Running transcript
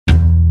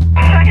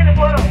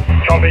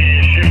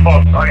copy, shift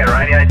box. I got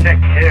radio check.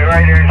 Yeah,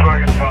 radio is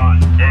working fine.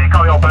 Yeah,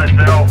 copy all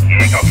personnel.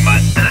 Yeah, copy,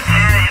 mate.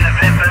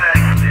 Yeah, in the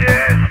vent.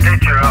 Yeah,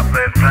 stitch her up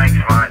there. Thanks,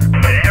 mate.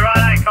 Yeah,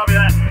 right, copy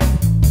that.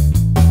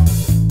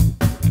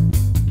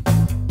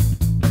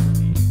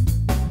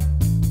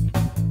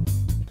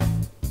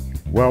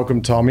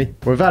 Welcome, Tommy.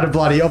 I've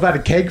had a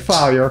keg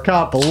failure. I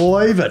can't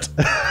believe it.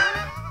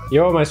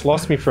 You almost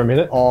lost me for a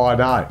minute. Oh, I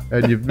know.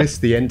 And you've missed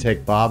the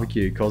Entech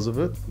barbecue because of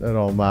it. And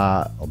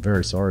I'm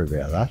very sorry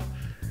about that.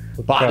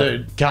 But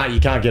dude, you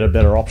can't get a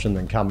better option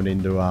than coming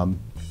in to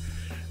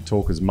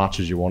talk as much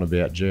as you want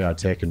about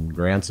geotech and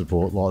ground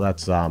support. Like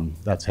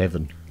that's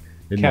heaven.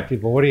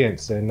 Captive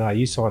audience, and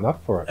you signed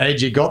up for it. And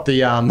you got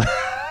the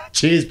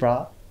cheers,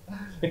 bro.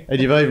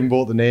 And you've even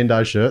bought the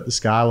Nando shirt, the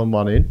scaling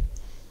one in.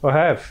 I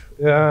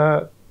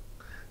have.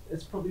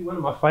 It's probably one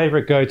of my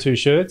favourite go-to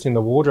shirts in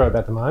the wardrobe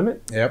at the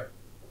moment. Yep.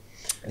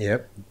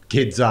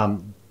 Kids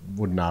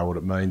wouldn't know what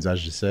it means,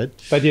 as you said.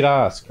 They did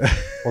ask,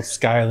 what's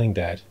scaling,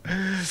 Dad?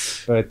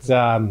 But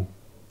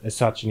it's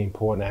such an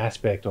important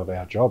aspect of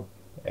our job,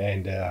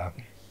 and a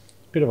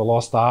bit of a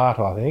lost art,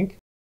 I think.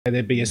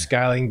 There'd be a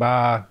scaling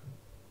bar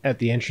at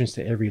the entrance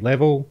to every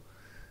level,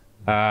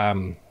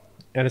 and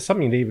it's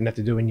something you even have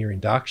to do in your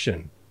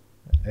induction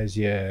as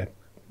your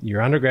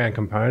underground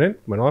component.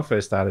 When I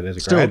first started as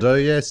a grad.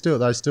 They're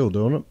still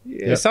doing it.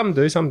 Yeah, yep. Some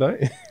do, some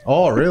don't.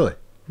 Oh, really?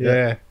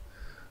 Yeah.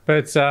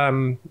 But,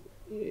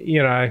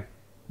 you know,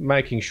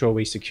 making sure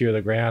we secure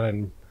the ground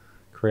and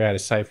create a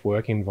safe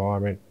work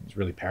environment is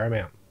really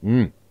paramount.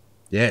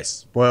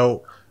 Yes.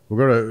 Well, we've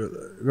got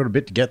a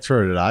bit to get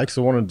through today, because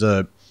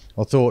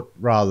I thought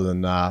rather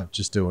than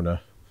just doing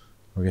a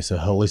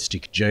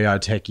holistic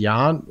geotech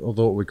yarn, I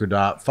thought we could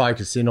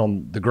focus in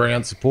on the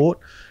ground support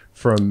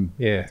from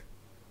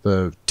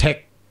the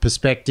tech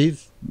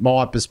perspective,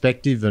 my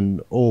perspective,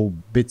 and all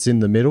bits in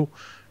the middle,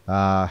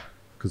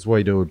 because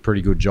we do a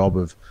pretty good job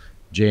of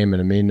jamming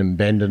them in and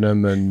bending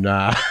them, and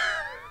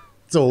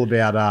it's all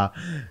about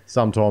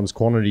sometimes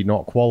quantity,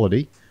 not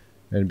quality.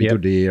 And it'd be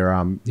good to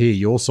hear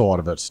your side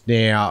of it.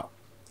 Now,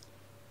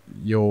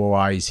 you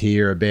always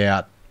hear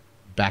about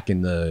back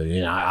in the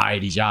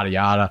 80s, yada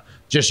yada,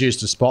 just used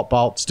to spot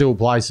bolt. Still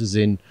places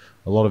in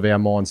a lot of our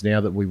mines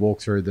now that we walk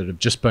through that have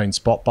just been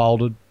spot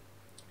bolted,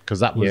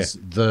 because that was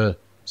the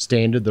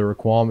standard, the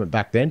requirement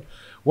back then.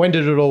 When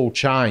did it all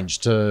change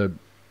to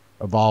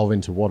evolve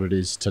into what it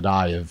is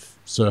today of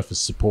surface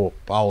support,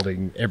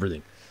 bolting,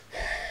 everything?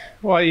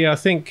 Well, yeah, I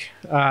think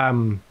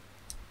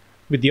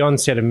with the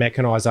onset of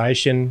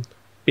mechanisation,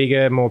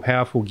 bigger, more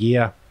powerful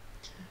gear,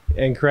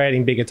 and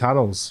creating bigger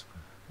tunnels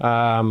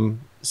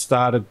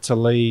started to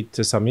lead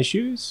to some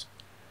issues.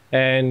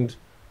 And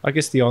I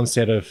guess the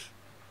onset of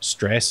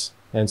stress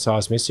and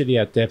seismicity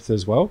at depth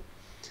as well.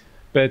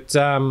 But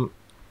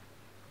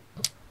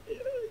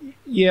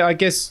yeah, I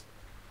guess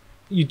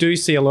you do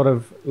see a lot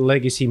of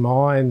legacy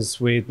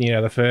mines with,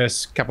 the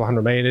first couple of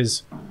 100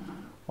 metres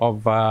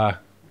of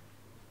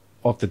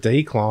the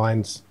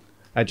declines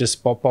are just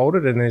spot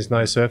bolted and there's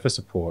no surface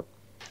support.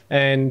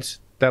 And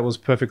that was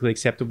perfectly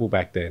acceptable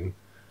back then.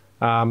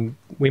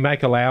 We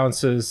make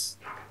allowances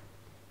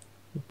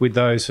with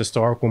those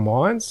historical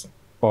mines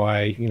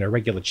by,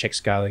 regular check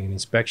scaling and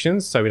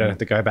inspections, so we don't have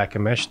to go back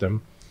and mesh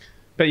them.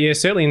 But yeah,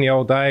 certainly in the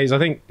old days, I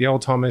think the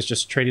old timers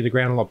just treated the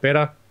ground a lot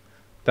better.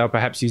 They were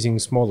perhaps using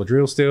smaller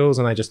drill stills,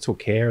 and they just took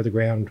care of the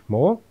ground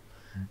more.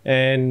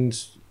 And,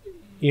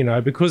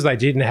 because they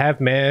didn't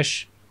have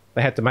mesh,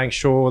 they had to make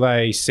sure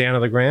they sounded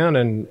the ground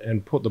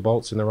and put the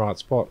bolts in the right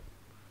spot.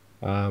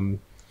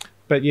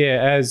 But yeah,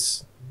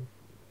 as,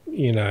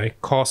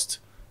 cost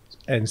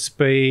and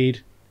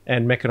speed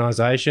and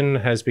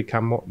mechanisation has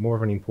become more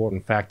of an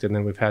important factor, and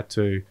then we've had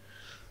to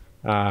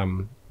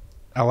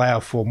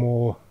allow for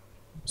more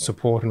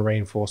support and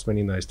reinforcement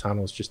in those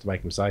tunnels just to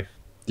make them safe.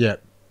 Yeah.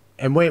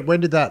 And when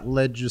did that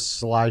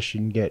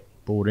legislation get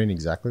brought in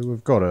exactly?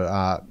 We've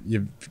got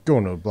you've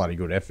gone to a bloody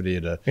good effort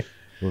here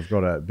we've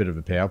got a bit of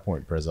a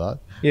PowerPoint preso.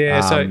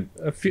 Yeah, so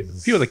a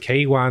few of the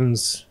key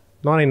ones,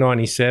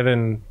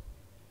 1997,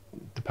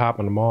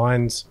 Department of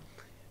Mines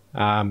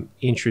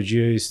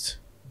introduced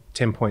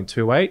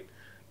 10.28,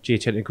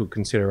 geotechnical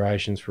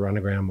considerations for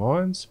underground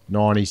mines.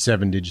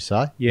 97, did you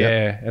say? Yep.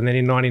 Yeah, and then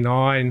in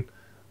 99,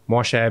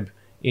 MOSHAB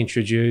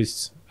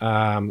introduced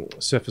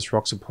surface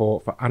rock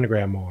support for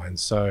underground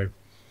mines. So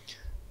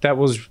that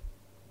was,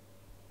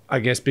 I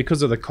guess,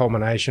 because of the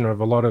culmination of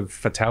a lot of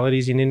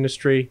fatalities in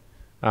industry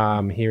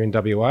here in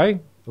WA.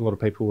 A lot of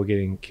people were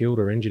getting killed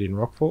or injured in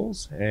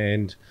rockfalls,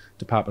 and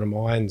Department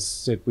of Mines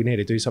said we need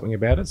to do something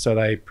about it. So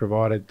they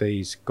provided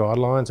these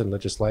guidelines and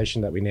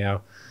legislation that we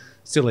now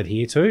still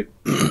adhere to.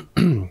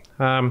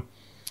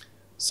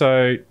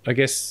 So I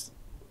guess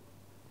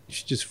you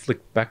should just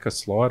flick back a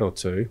slide or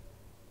two.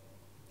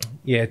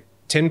 Yeah,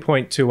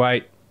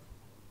 10.28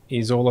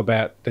 is all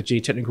about the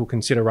geotechnical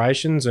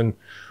considerations and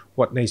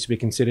what needs to be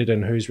considered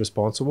and who's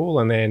responsible.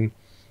 And then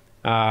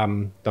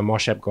the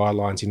MOSHAB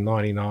guidelines in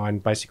 99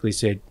 basically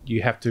said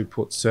you have to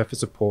put surface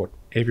support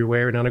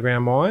everywhere in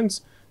underground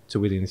mines to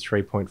within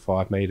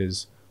 3.5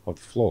 metres of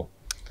the floor.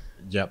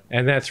 Yep.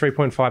 And that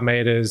 3.5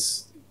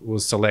 meters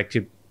was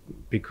selected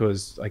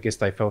because I guess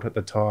they felt at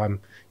the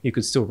time you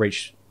could still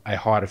reach a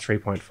height of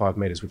 3.5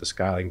 meters with a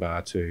scaling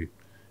bar to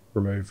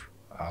remove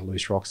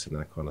loose rocks and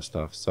that kind of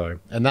stuff. So,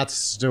 and that's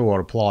still what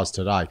applies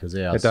today because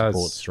our It does.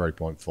 support's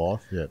 3.5.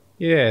 Yeah.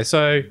 yeah,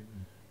 so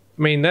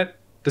I mean that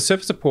the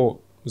surface support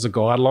was a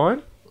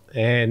guideline,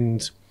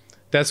 and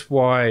that's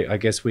why I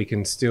guess we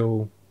can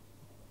still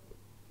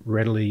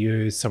readily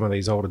use some of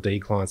these older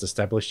declines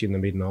established in the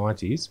mid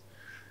 90s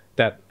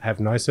that have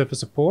no surface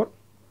support.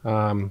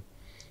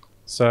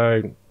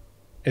 So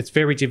it's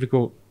very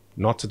difficult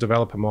not to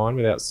develop a mine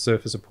without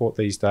surface support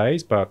these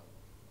days, but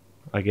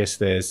I guess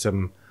there's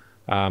some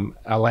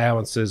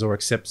allowances or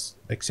exceptions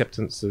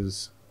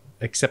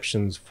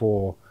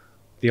for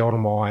the older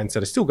mines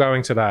that are still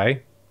going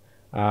today,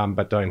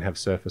 but don't have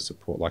surface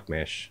support like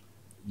mesh.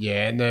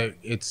 Yeah, and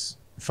it's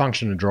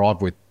function and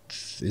drive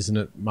width, isn't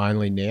it,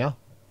 mainly now?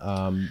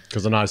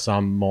 Because I know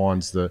some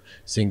mines, the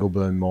single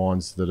boom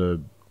mines that are,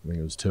 I think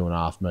it was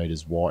 2.5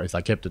 meters wide, if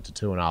they kept it to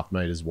 2.5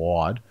 meters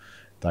wide,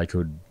 they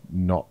could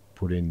not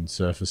put in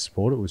surface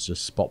support. It was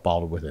just spot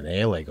bolted with an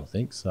air leg, I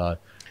think. So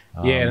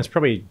Yeah, and it's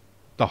probably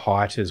the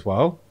height as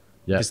well.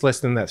 Yeah. It's less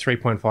than that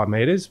 3.5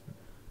 meters,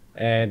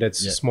 and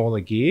it's Yeah. smaller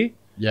gear,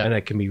 Yeah. and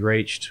it can be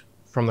reached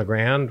from the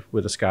ground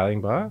with a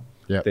scaling bar.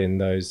 Yeah. Then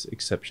those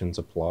exceptions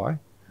apply.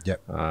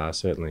 Yep.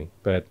 Certainly.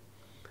 But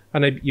I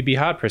know you'd be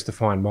hard pressed to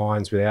find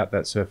mines without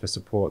that surface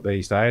support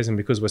these days, and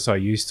because we're so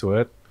used to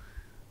it,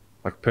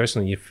 like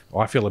personally, if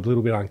I feel a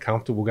little bit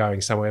uncomfortable going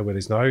somewhere where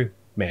there's no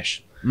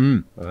mesh.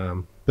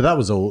 But that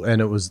was all,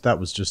 and that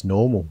was just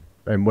normal.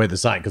 And we're the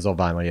same because I've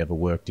only ever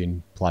worked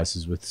in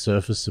places with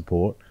surface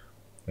support.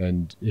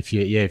 And if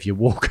you're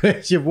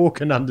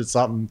walking under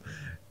something,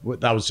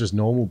 that was just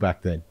normal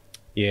back then.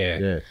 Yeah.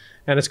 Yeah.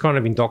 And it's kind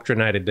of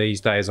indoctrinated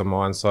these days on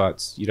mine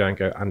sites. You don't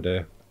go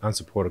under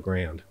unsupported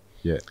ground.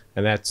 Yeah.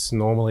 And that's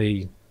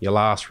normally your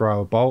last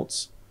row of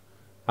bolts,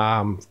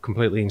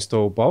 completely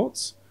installed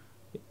bolts.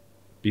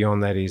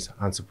 Beyond that is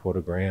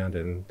unsupported ground,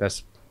 and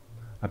that's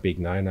a big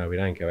no-no. We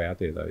don't go out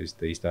there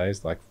these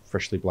days, like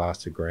freshly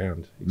blasted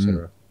ground,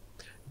 etc.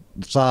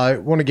 So I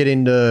want to get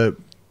into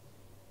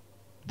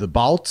the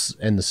bolts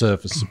and the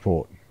surface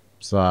support.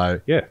 So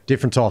Yeah.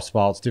 different types of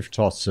bolts, different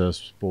types of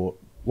surface support,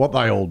 what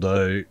they all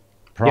do,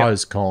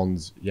 pros,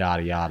 cons,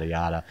 yada, yada,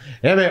 yada.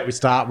 How about we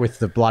start with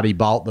the bloody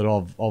bolt that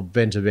I've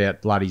bent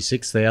about bloody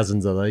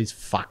 6,000 of these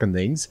fucking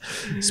things.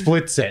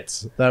 Split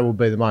sets. That will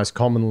be the most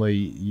commonly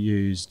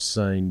used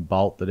seen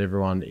bolt that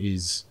everyone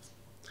is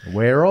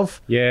aware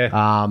of. Yeah.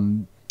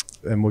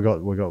 And we've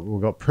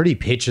got pretty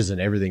pictures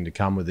and everything to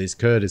come with this,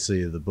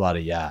 courtesy of the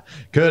bloody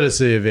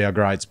courtesy of our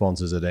great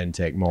sponsors at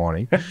Entech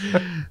Mining.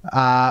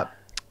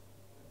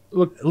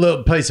 Look, a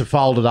little piece of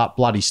folded up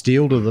bloody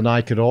steel to the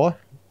naked eye.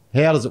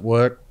 How does it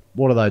work?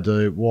 What do they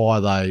do? Why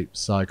are they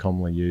so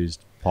commonly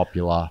used,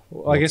 popular?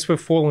 Well, I guess we're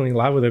falling in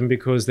love with them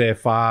because they're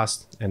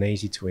fast and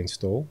easy to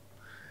install,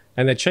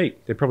 and they're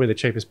cheap. They're probably the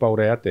cheapest bolt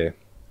out there.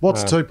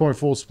 What's 2.4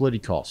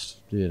 splitty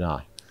cost? Do you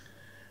know?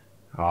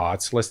 Oh,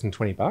 it's less than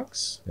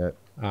 $20. Yeah.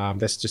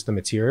 That's just the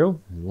material.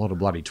 A lot of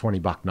bloody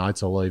 $20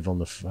 notes I'll leave on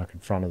the fucking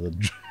front of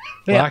the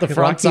Like- out the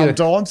front like you-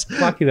 sometimes.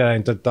 Lucky they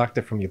don't deduct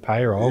it from your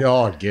payroll.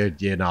 Oh,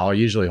 good. Yeah, no, I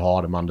usually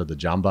hide them under the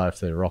jumbo if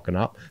they're rocking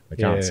up. They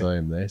can't Yeah. see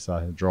them there, so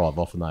they drive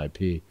off and they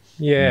appear.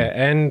 Yeah,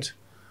 and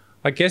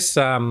I guess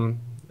the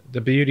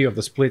beauty of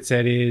the split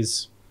set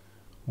is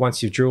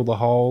once you've drilled the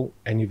hole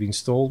and you've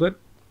installed it,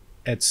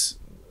 it's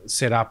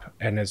set up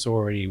and it's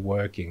already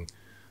working.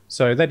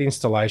 So that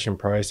installation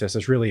process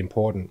is really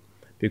important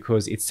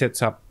because it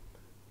sets up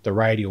the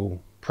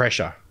radial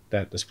pressure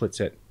that the split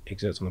set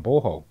exerts on the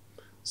borehole.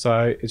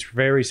 So it's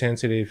very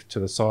sensitive to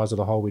the size of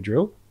the hole we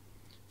drill.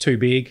 Too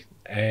big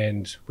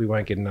and we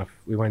won't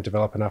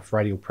develop enough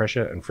radial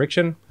pressure and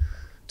friction.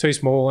 Too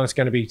small and it's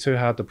going to be too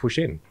hard to push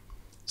in.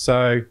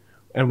 So,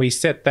 and we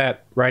set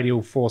that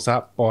radial force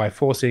up by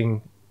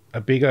forcing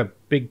a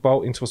big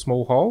bolt into a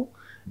small hole,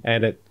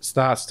 and it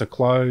starts to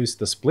close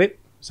the split.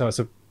 So it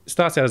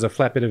starts out as a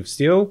flat bit of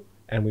steel,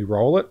 and we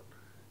roll it,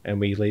 and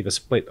we leave a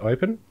split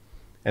open.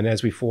 And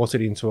as we force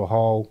it into a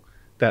hole,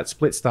 that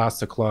split starts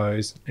to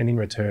close, and in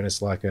return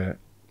it's like a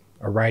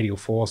radial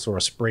force or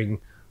a spring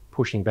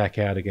pushing back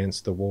out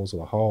against the walls of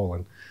the hole.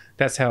 And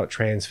that's how it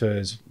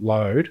transfers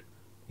load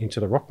into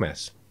the rock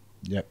mass.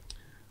 Yep.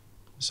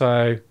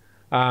 So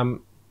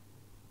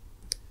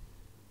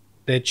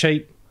they're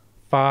cheap,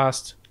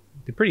 fast,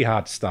 they're pretty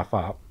hard to stuff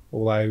up,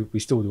 although we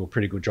still do a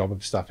pretty good job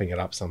of stuffing it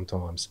up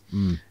sometimes.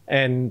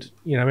 And,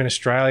 you know, in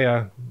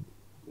Australia,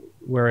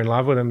 we're in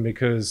love with them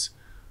because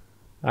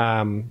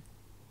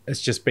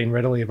it's just been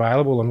readily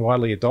available and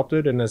widely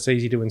adopted, and it's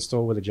easy to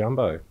install with a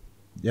jumbo.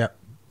 Yep.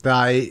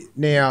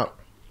 Now,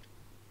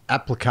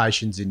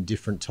 applications in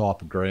different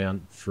type of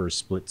ground for a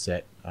split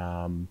set.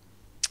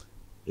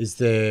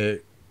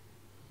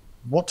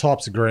 What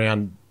types of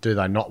ground do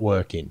they not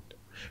work in?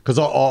 Because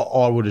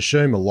I would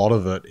assume a lot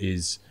of it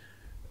is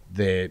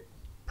they're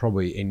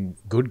probably in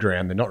good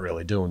ground. They're not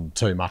really doing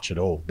too much at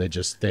all. They're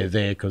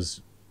there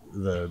because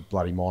the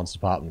bloody mines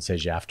department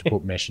says you have to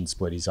put mesh and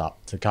splitties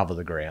up to cover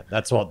the ground.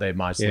 That's what they're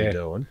mostly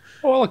doing.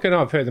 Well, look, and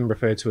I've heard them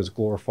referred to as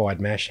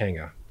glorified mash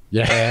hanger.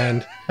 Yeah,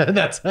 And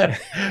that's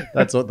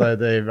what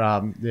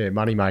they're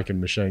money making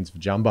machines for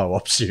jumbo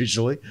ops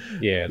usually.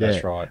 yeah,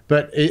 that's right.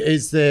 But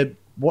is there,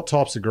 what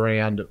types of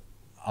ground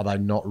are they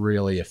not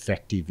really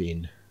effective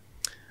in?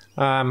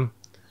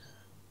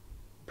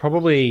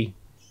 Probably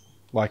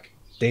like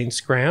dense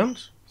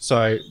ground,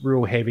 so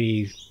real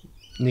heavy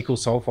nickel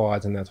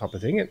sulfides and that type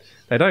of thing.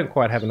 They don't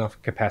quite have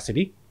enough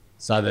capacity.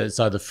 So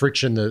the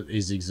friction that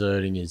is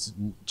exerting is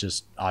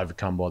just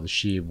overcome by the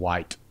sheer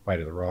weight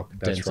Of the rock.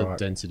 That's right.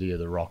 density of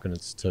the rock, and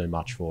it's too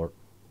much for it.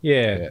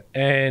 Yeah,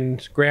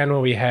 and ground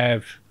where we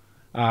have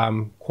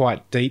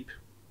quite deep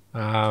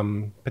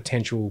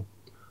potential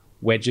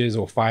wedges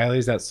or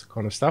failures, that's the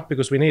kind of stuff,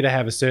 because we need to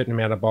have a certain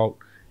amount of bolt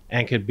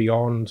anchored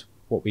beyond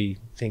what we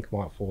think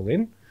might fall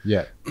in.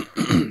 Yeah.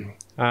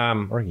 I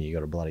reckon you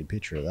got a bloody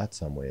picture of that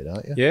somewhere,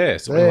 don't you? Yeah,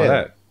 something like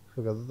that.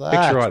 Look at that.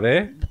 Picture right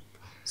there.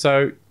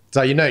 So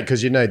you need,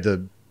 because you need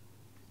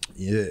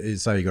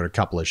so you got a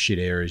couple of shit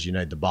areas, you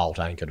need the bolt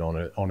anchored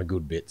on a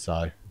good bit.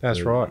 So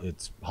that's right.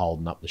 It's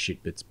holding up the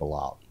shit bits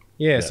below.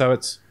 Yeah, so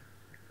it's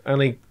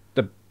only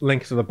the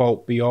length of the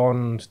bolt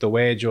beyond the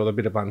wedge or the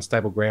bit of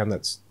unstable ground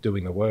that's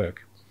doing the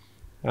work.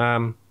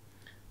 And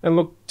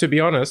look, to be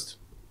honest,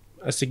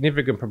 a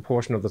significant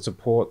proportion of the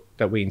support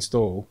that we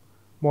install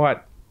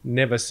might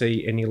never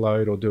see any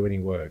load or do any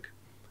work.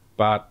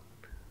 But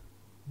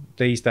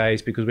these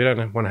days, because we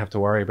don't want to have to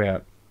worry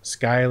about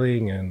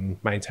scaling and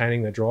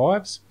maintaining the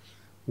drives,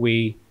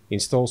 we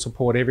install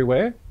support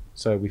everywhere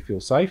so we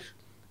feel safe,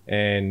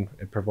 and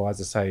it provides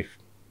a safe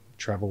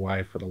travel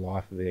way for the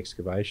life of the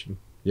excavation.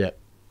 Yeah.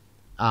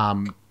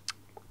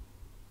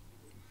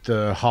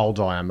 The hole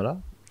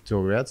diameter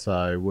talk about,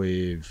 so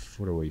we've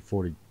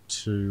 42.5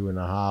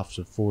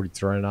 to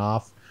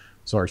 43.5,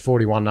 sorry,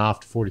 41.5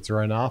 to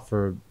 43.5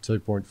 for a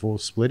 2.4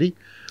 splitty.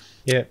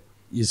 Yeah.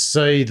 You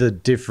see the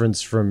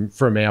difference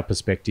from our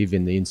perspective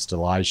in the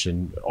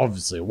installation.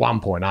 Obviously, a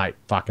 1.8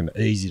 fucking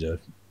easy to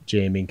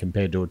jam in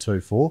compared to a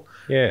 2.4.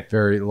 Yeah.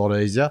 A lot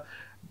easier.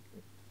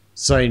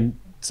 Seen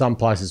some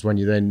places when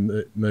you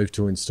then move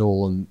to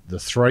installing the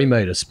 3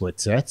 metre split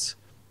sets,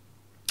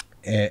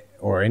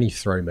 or any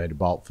 3 metre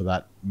bolt for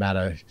that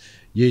matter,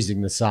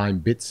 using the same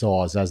bit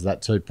size as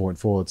that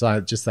 2.4.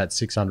 It's just that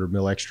 600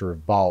 mil extra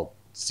of bolt,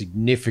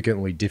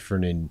 significantly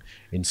different in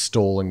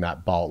installing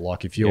that bolt.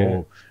 Like if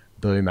you're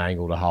boom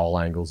angle to hole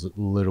angles a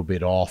little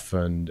bit off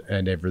and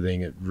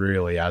everything, it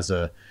really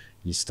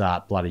you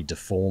start bloody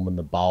deforming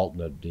the bolt,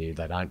 and they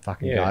don't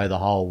fucking go the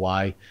whole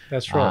way.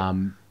 That's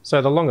right.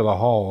 So the longer the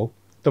hole,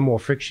 the more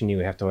friction you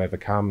have to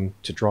overcome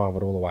to drive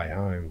it all the way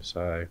home.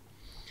 So,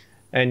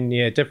 and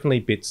yeah, definitely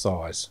bit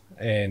size.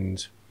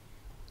 And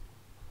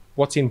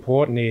what's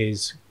important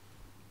is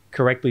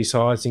correctly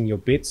sizing your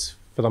bits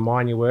for the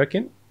mine you work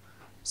in.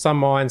 Some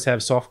mines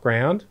have soft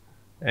ground,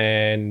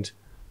 and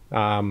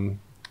the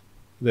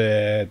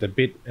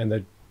bit and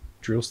the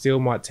drill steel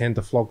might tend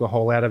to flog the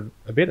hole out of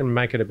a bit and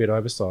make it a bit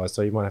oversized.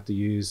 So you might have to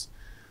use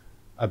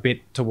a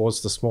bit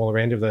towards the smaller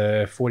end of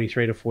the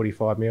 43 to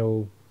 45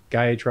 mil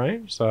gauge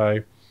range. So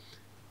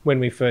when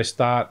we first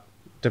start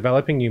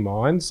developing new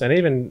mines, and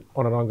even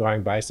on an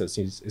ongoing basis,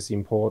 it's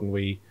important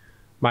we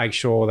make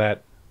sure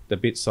that the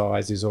bit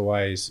size is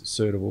always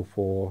suitable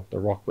for the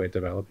rock we're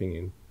developing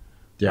in.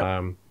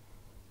 Yeah.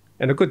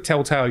 And a good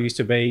telltale used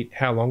to be,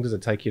 how long does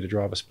it take you to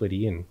drive a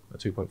splitty in, a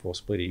 2.4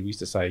 splitty? We used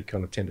to say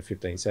kind of 10 to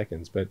 15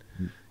 seconds. But,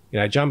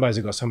 jumbos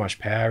have got so much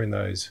power in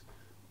those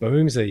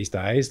booms these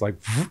days, like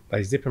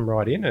they zip them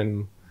right in,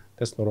 and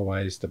that's not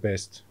always the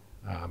best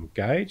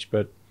gauge.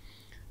 But,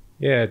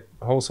 yeah,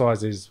 hole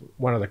size is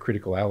one of the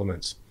critical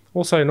elements.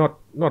 Also, not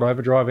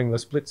overdriving the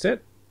split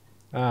set.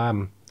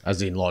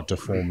 As in, like,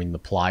 deforming the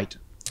plate.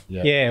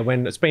 Yeah,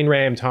 when it's been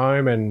rammed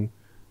home, and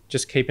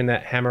just keeping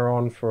that hammer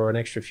on for an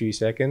extra few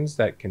seconds,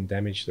 that can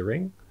damage the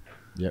ring.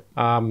 Yep.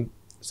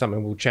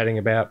 Something we were chatting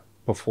about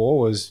before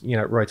was,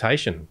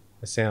 rotation.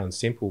 It sounds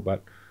simple,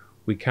 but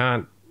we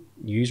can't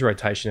use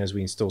rotation as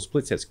we install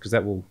split sets, because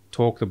that will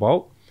torque the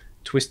bolt,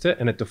 twist it,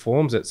 and it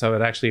deforms it, so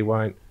it actually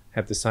won't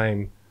have the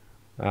same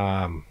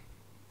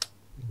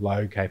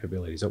load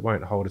capabilities. It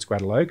won't hold its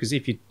greater load, because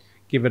if you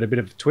give it a bit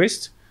of a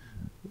twist,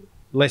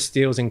 less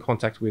steel's in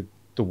contact with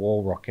the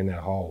wall rock in that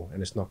hole,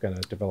 and it's not going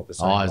to develop the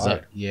same load.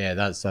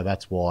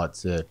 That's why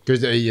it's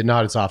because you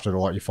notice after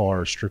you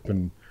fire a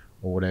stripping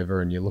or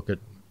whatever, and you look at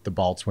the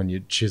bolts when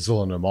you're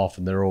chiseling them off,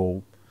 and they're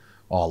all,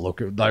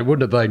 they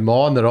wouldn't have been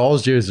mine that I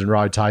was using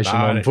rotation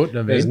on putting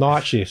them in. There's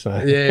night shifts,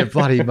 mate. Yeah,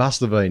 bloody must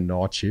have been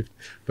night shift.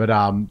 But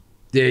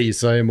you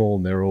see them all,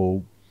 and they're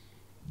all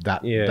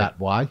that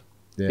way.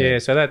 Yeah,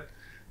 so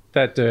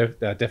that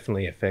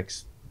definitely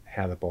affects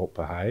how the bolt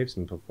behaves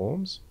and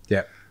performs.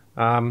 Yeah.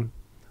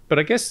 But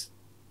I guess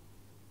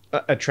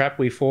a trap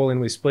we fall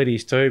in with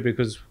splitties too,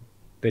 because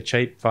they're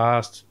cheap,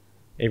 fast,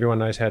 everyone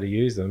knows how to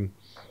use them,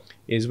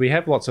 is we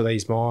have lots of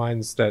these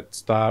mines that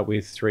start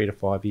with 3 to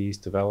 5 years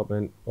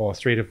development, or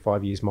 3 to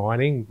 5 years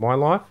mine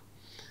life,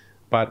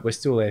 but we're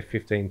still there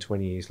 15,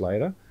 20 years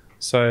later.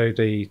 So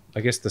I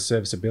guess the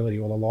serviceability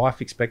or the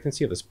life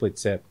expectancy of the split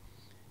set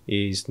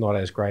is not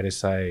as great as,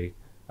 say,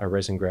 a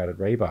resin grouted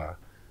rebar.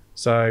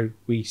 So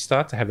we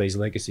start to have these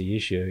legacy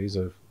issues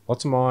of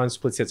lots of mines,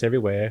 split sets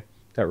everywhere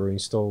that were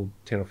installed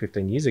 10 or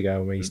 15 years ago,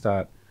 and we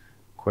start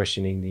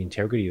questioning the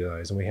integrity of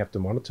those, and we have to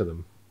monitor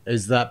them.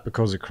 Is that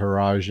because of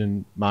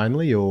corrosion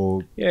mainly,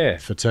 or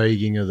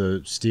fatiguing of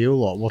the steel?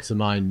 Like, what's the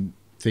main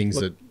things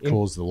that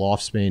cause the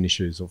lifespan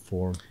issues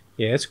for them?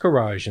 Yeah, it's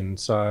corrosion.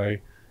 So,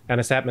 and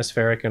it's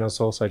atmospheric, and it's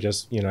also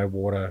just, you know,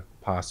 water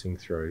passing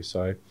through.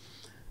 So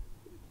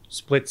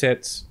split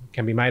sets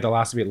can be made to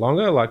last a bit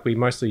longer. Like, we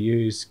mostly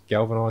use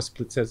galvanized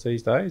split sets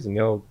these days. In the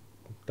old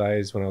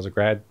days when I was a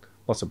grad,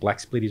 lots of black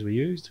splitties were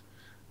used.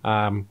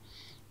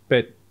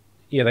 But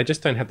yeah, they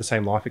just don't have the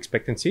same life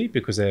expectancy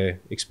because they're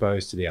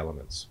exposed to the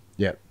elements.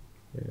 Yep.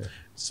 Yeah.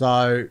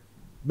 So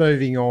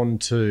moving on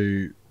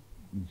to,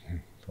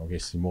 I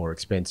guess, the more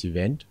expensive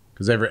end,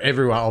 because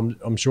everyone,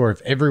 I'm sure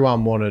if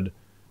everyone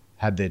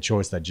had their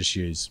choice, they'd just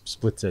use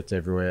split sets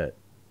everywhere.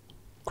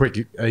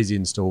 Quick, easy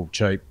install,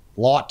 cheap,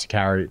 light to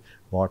carry,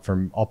 like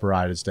from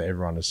operators to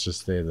everyone. It's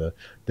just they're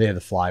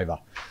the flavour.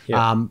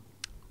 Yep.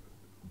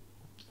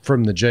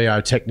 From the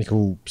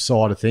geotechnical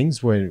side of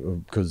things,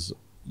 because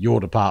your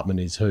department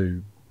is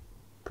who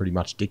pretty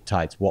much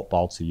dictates what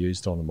bolts are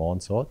used on the mine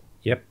site.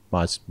 Yep.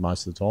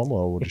 Most of the time,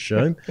 I would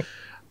assume.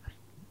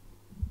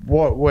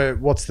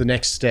 What's the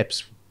next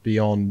steps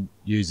beyond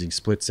using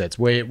split sets?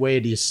 Where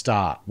do you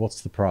start?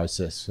 What's the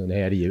process, and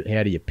how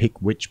do you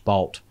pick which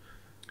bolt?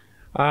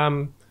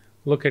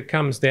 Look, it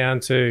comes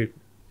down to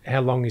how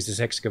long is this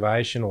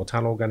excavation or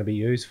tunnel going to be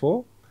used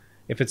for.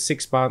 If it's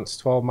 6 months,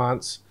 12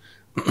 months,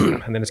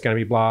 and then it's going to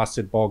be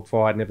blasted, bogged,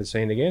 fired, never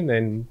seen again,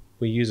 then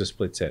we use a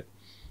split set.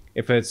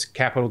 If it's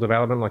capital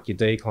development, like your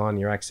decline,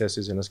 your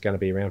accesses, and it's going to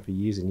be around for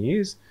years and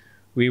years,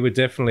 we would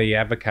definitely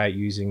advocate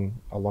using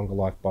a longer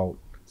life bolt,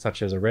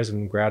 such as a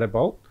resin grouted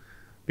bolt.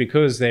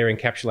 Because they're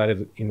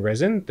encapsulated in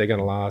resin, they're going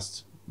to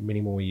last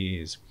many more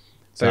years.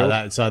 So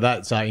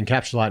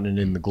encapsulating it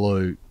in the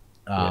glue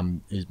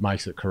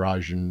makes it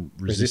corrosion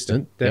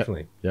resistant.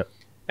 Definitely. Yep.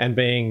 And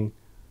being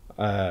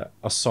a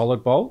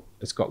solid bolt,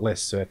 it's got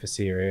less surface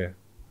area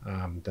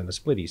than a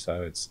splitty,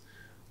 so it's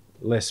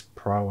less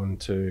prone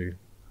to,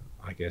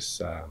 I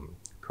guess,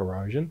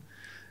 corrosion.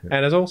 Yep.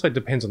 And it also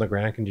depends on the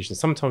ground conditions.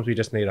 Sometimes we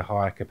just need a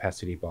higher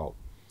capacity bolt.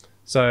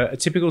 So a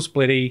typical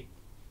splitty,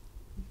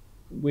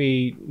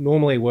 we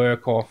normally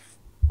work off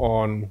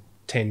on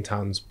 10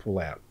 tons pull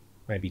out,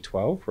 maybe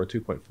 12 for a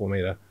 2.4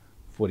 metre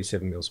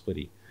 47 mil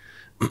splitty.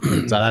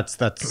 So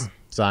that's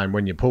saying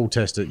when you pull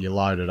test it, you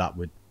load it up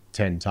with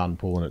 10 ton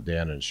pulling it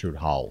down, and it should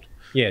hold.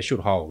 Yeah, it should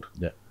hold.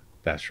 Yeah,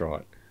 that's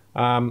right.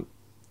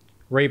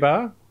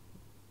 Rebar,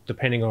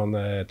 depending on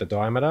the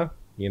diameter,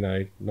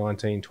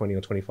 19, 20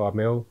 or 25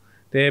 mil,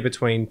 they're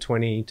between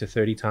 20 to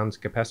 30 tons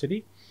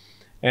capacity.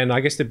 And I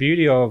guess the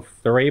beauty of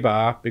the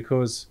rebar,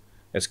 because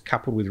it's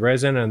coupled with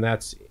resin and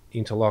that's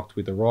interlocked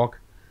with the rock,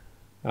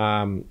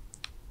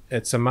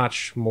 it's a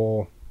much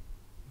more,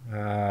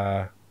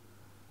 I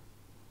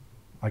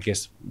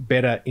guess,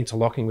 better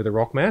interlocking with the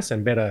rock mass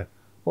and better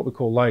what we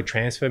call load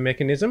transfer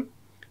mechanism,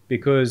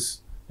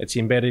 because it's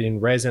embedded in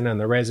resin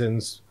and the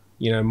resin's,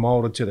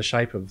 molded to the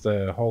shape of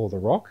the whole of the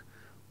rock.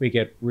 We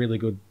get really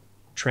good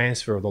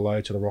transfer of the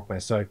load to the rock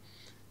mass. So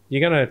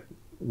you're going to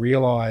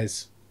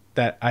realize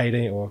that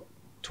 18 or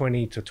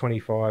 20 to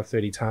 25,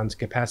 30 tons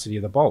capacity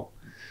of the bolt.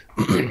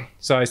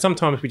 So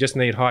sometimes we just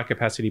need high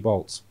capacity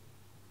bolts.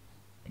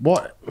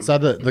 So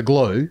the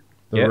glue,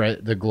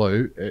 the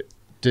glue,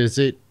 does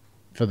it,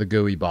 for the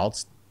gooey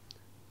bolts,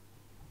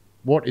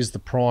 what is the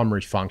primary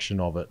function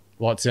of it?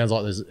 Well, it sounds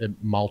like there's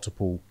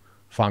multiple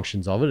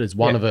functions of it. Is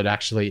one of it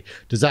actually,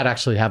 does that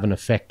actually have an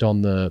effect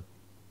on the,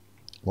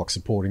 like,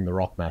 supporting the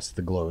rock mass of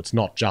the glue? It's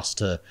not just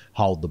to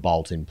hold the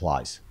bolt in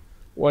place.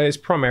 Well, it's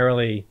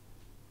primarily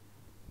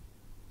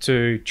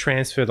to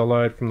transfer the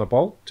load from the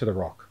bolt to the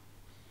rock.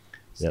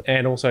 Yep.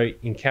 And also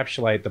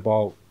encapsulate the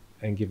bolt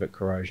and give it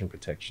corrosion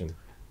protection.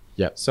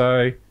 Yep.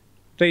 So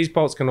these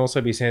bolts can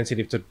also be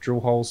sensitive to drill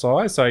hole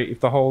size. So if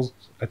the holes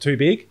are too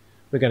big,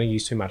 we're going to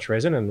use too much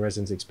resin, and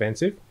resin's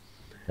expensive.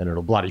 And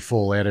it'll bloody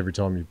fall out every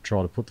time you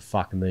try to put the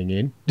fucking thing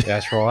in.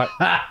 That's right.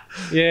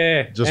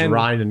 Yeah. Just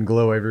rain and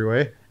glue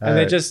everywhere.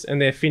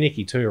 And they're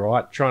finicky too,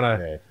 right? Trying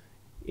to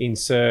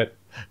insert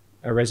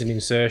a resin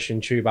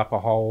insertion tube up a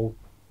hole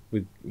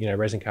with,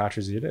 resin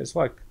cartridges in it. It's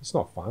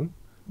not fun.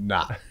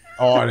 Nah.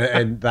 Oh,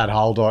 and that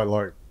hole diet,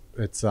 like,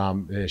 it's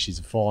she's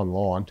a fine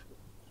line.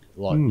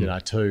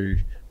 Like, too,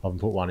 I haven't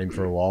put one in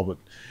for a while, but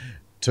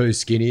too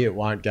skinny, it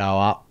won't go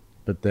up,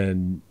 but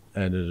then,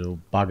 and it'll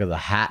bugger the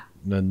hat,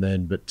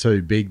 but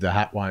too big, the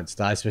hat won't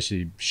stay,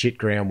 especially shit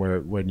ground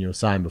where, when you were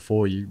saying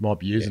before, you might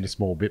be using a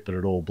small bit, but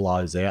it all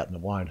blows out and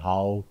it won't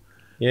hold.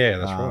 Yeah,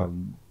 that's right.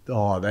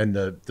 Oh, then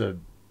the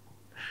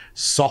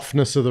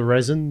softness of the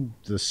resin,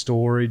 the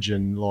storage,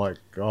 and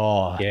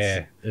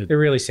they're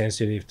really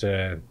sensitive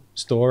to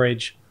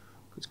storage.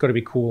 It's got to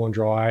be cool and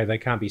dry. They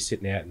can't be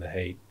sitting out in the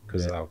heat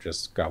because they'll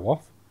just go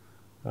off.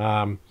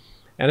 And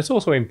it's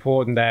also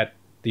important that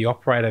the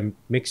operator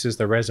mixes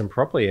the resin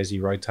properly as he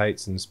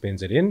rotates and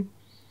spins it in.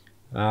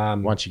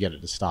 Once you get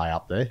it to stay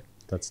up there,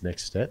 that's the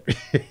next step.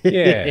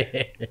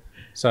 Yeah.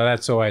 So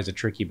that's always a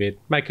tricky bit,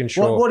 making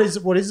sure. What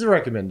is the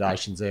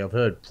recommendations there? I've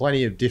heard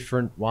plenty of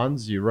different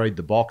ones. You read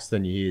the box,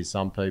 then you hear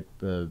some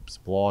people,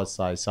 suppliers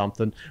say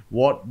something.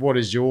 What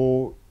is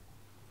your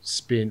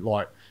spin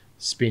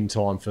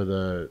time for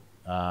the?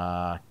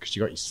 Because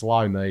you got your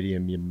slow,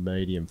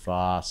 medium,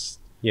 fast.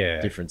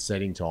 Yeah. Different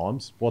setting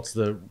times. What's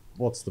the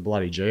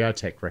bloody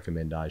Geotech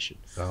recommendation?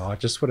 Oh,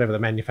 just whatever the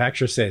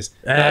manufacturer says.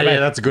 Yeah,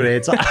 that's a good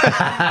answer.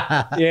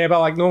 Yeah, but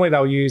like normally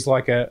they'll use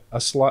like a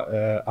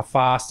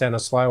fast and a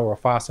slow, or a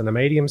fast and a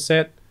medium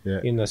set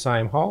in the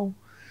same hole.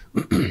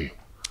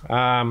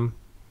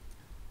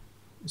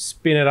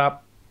 Spin it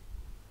up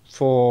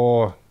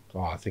for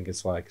I think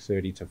it's like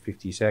 30 to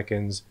 50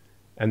 seconds,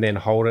 and then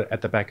hold it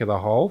at the back of the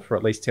hole for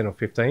at least 10 or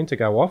 15 to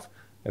go off,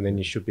 and then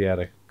you should be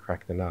able to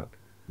crack the nut.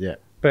 Yeah.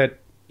 But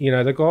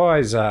the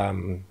guys,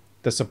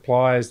 the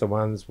suppliers, the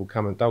ones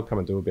they'll come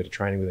and do a bit of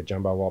training with the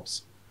jumbo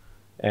ops,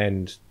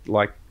 and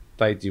like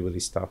they deal with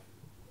this stuff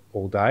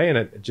all day, and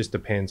it just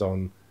depends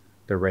on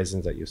the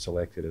resins that you've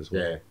selected as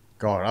well. Yeah.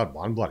 God, I had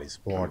one bloody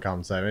supplier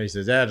come say to me, he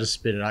says, just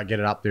spin it up, get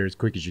it up there as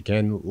quick as you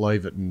can,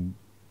 leave it and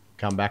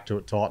come back to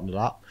it, tighten it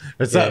up.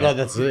 That's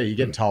it. You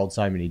get told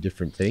so many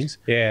different things.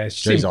 Yeah.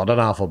 Jeez, I don't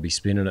know if I'll be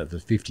spinning it for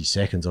 50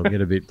 seconds. I'll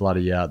get a bit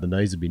bloody, the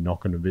knees will be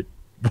knocking a bit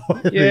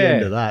by the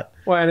end of that.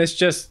 Well, and it's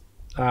just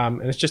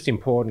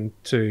important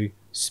to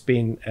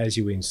spin as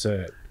you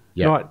insert.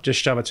 Yep. Not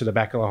just shove it to the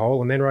back of the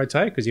hole and then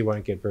rotate, because you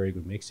won't get very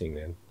good mixing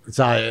then.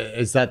 So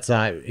is that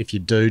if you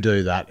do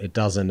that, it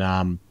doesn't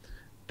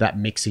that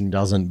mixing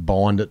doesn't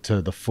bind it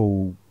to the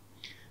full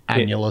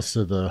annulus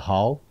of the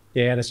hole?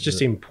 Yeah, and it's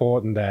just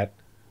important that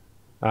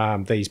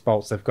these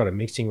bolts, they've got a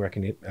mixing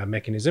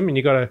mechanism, and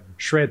you've got to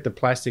shred the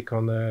plastic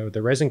on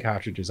the resin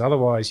cartridges.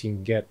 Otherwise, you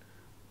can get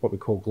what we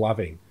call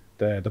gloving.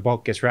 The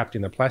bolt gets wrapped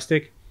in the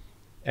plastic,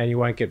 and you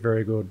won't get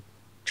very good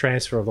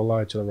transfer of the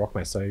load to the rock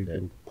mass. So you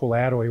can pull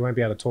out, or you won't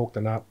be able to torque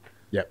the nut.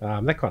 Yep.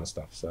 That kind of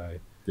stuff. So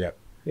yep.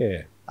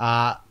 Yeah.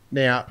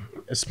 Now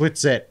a split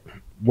set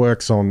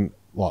works on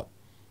what?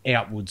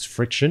 Outwards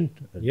friction.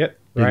 Yep.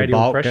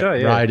 Radial pressure.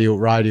 Yeah.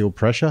 Radial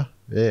pressure.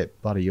 Yeah,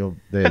 buddy, you're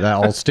there.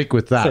 I'll stick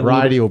with that.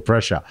 Radial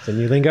pressure. It's a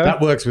new lingo. That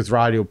works with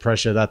radial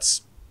pressure.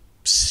 That's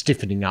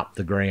stiffening up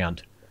the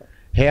ground.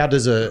 How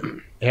does a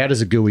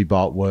gooey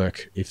bolt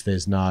work if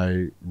there's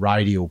no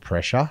radial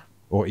pressure,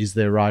 or is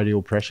there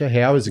radial pressure?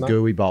 How is a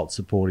gooey bolt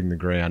supporting the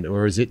ground,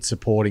 or is it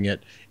supporting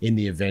it in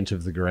the event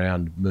of the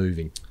ground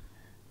moving?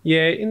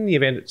 Yeah, in the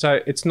event. So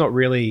it's not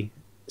really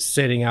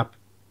setting up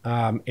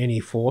any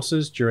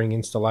forces during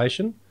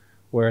installation,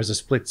 whereas a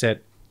split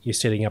set, you're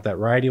setting up that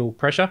radial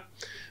pressure.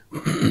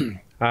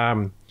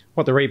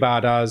 What the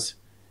rebar does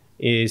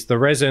is the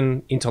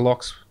resin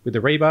interlocks with the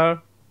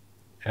rebar,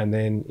 and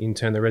then in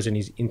turn the resin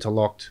is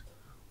interlocked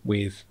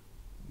with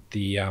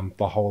the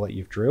hole that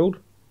you've drilled,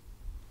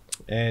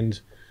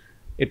 and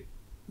it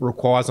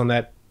requires on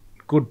that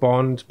good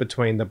bond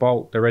between the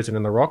bolt, the resin,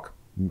 and the rock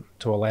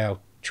to allow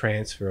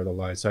transfer of the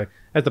load. So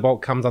as the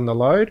bolt comes under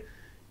load,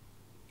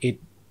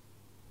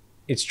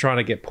 it's trying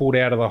to get pulled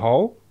out of the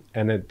hole,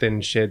 and it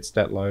then sheds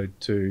that load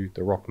to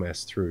the rock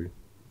mass through,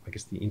 I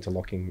guess, the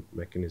interlocking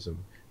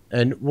mechanism.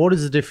 And what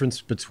is the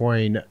difference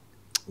between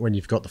when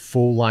you've got the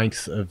full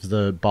length of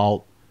the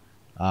bolt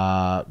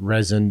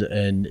resined,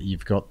 and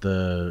you've got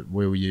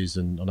we were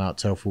using the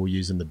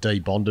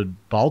debonded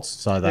bolts,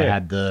 so they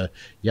had the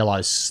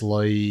yellow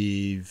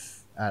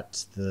sleeve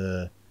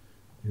it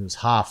was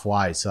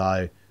halfway,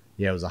 so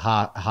it was a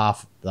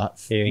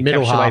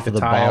middle half of the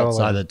bolt,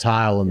 so the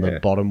tail and the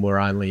bottom were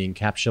only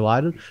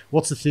encapsulated.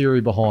 What's the theory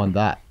behind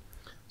that?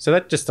 So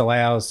that just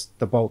allows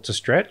the bolt to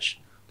stretch.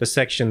 The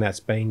section that's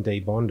been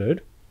debonded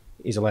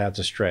is allowed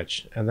to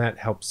stretch, and that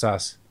helps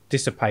us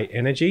dissipate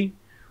energy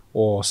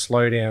or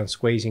slow down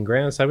squeezing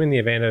ground. So in the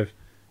event of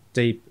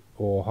deep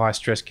or high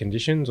stress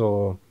conditions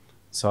or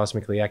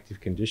seismically active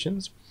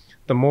conditions,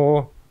 the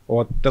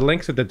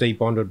length of the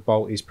debonded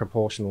bolt is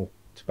proportional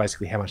to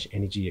basically how much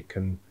energy it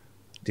can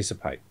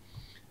dissipate.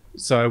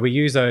 So we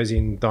use those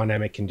in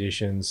dynamic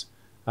conditions.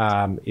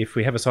 If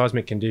we have a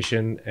seismic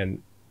condition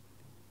and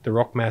the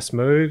rock mass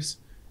moves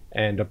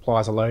and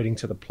applies a loading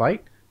to the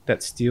plate,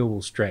 that steel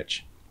will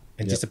stretch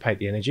and dissipate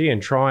the energy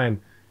and try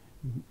and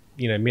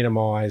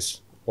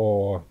minimize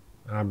or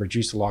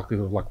reduce the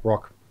likelihood of like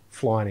rock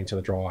flying into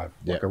the drive,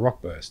 like a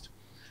rock burst.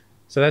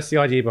 So that's the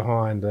idea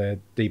behind the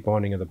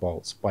debonding of the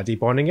bolts. By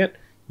debonding it,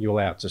 you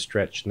allow it to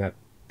stretch, and that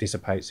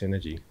dissipates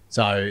energy.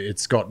 So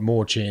it's got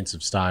more chance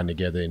of staying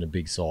together in a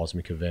big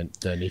seismic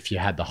event than if you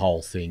had the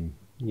whole thing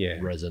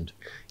resined.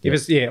 If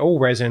it's all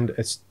resined,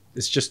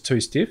 it's just too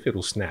stiff,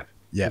 it'll snap.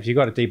 If you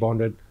got it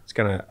debonded, it's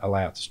going to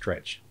allow it to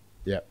stretch.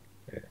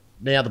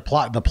 Now the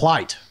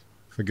plate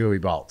for gooey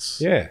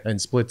bolts and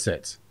split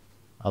sets,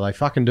 are they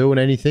fucking doing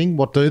anything?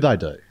 What do they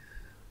do?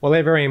 Well,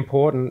 they're very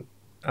important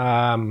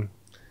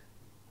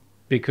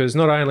because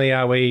not only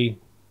are we,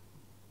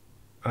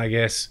 I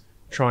guess,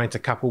 trying to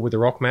couple with the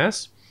rock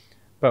mass,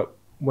 but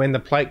when the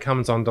plate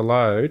comes under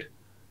load,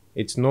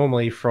 it's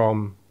normally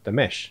from the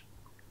mesh,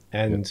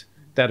 and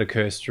that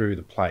occurs through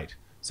the plate.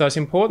 So it's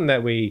important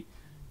that we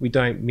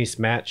don't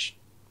mismatch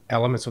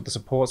elements of the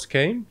support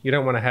scheme. You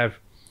don't want to have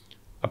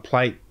a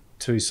plate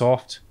too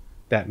soft,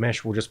 that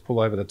mesh will just pull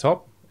over the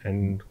top,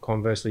 and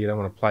conversely, you don't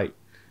want a plate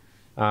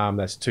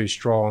that's too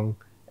strong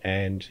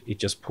and it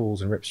just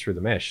pulls and rips through the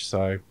mesh.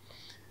 So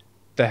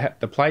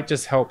the plate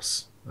just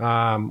helps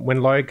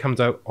when load comes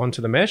out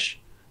onto the mesh,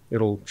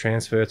 it'll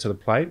transfer to the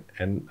plate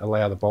and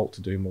allow the bolt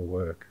to do more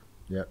work.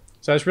 Yep.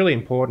 So it's really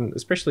important,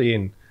 especially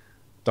in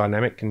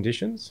dynamic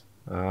conditions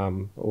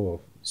or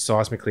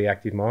seismically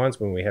active mines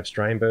when we have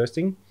strain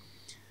bursting.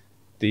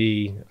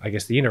 I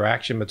guess the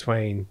interaction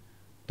between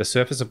the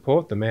surface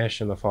support, the mesh,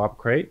 and the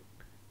fibercrete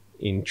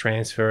in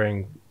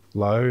transferring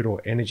load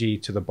or energy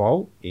to the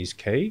bolt is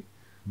key.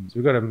 So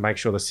we've got to make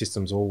sure the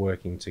system's all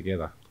working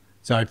together.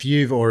 So if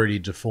you've already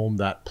deformed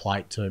that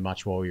plate too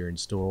much while you're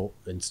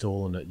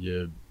installing it,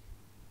 you're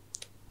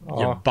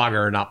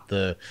buggering up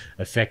the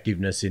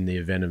effectiveness in the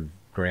event of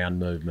ground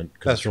movement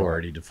because it's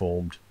already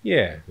deformed.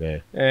 Yeah.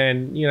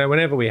 And,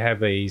 whenever we have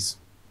these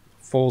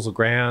falls of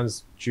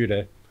grounds due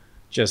to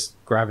just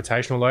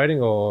gravitational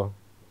loading or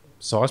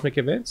seismic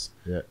events,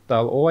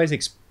 they'll always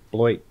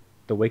exploit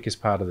the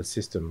weakest part of the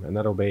system, and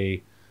that'll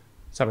be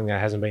something that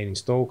hasn't been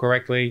installed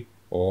correctly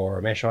or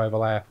a mesh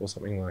overlap or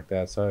something like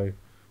that. So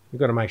we've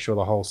got to make sure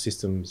the whole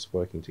system's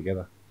working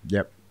together.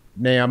 Yep.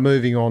 Now,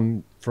 moving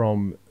on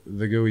from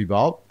the GUI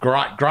bolt.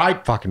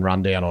 Great fucking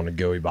rundown on a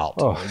GUI bolt.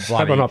 Oh,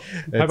 hope I'm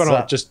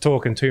not just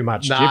talking too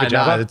much. No,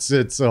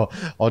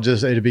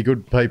 it'd be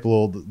good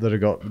people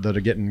that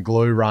are getting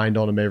glue rained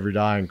on them every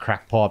day and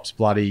crack pipes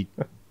bloody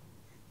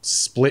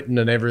splitting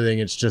and everything.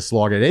 It's just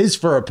like it is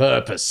for a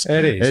purpose.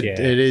 It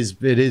is.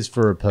 It is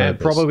for a purpose. And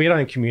probably we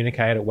don't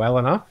communicate it well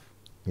enough.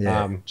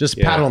 Yeah,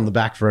 pat on the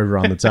back for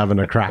everyone that's having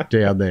a crack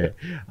down there.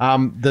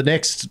 The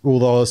next,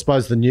 although I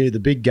suppose the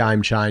big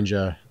game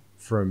changer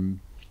from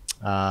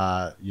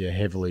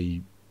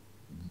heavily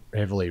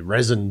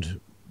resined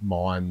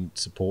mine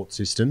support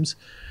systems,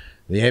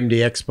 the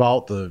MDX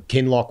bolt, the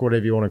Kinlock,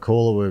 whatever you want to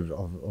call it.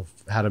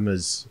 I've had them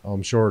as,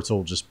 I'm sure it's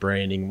all just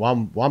branding.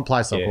 One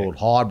place I called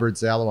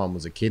hybrids, the other one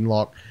was a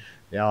Kinlock,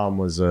 the other one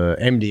was a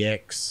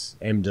MDX,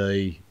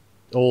 MD,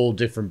 all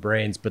different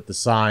brands, but the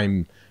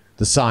same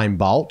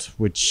bolt,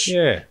 which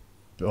so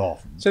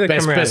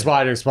best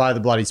way to explain the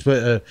bloody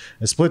split,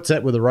 a split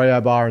set with a Rio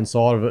bar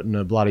inside of it and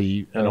an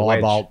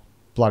eye bolt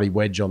bloody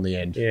wedge on the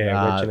end. Wedge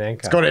and anchor.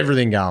 It's got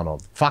everything going on.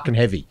 Fucking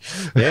heavy.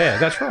 Yeah,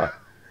 that's right.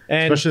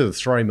 And especially the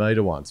 3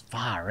 metre ones.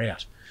 Far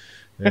out.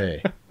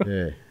 Remind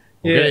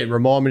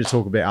me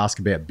to ask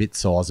about bit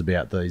size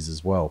about these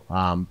as well.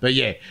 But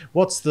yeah,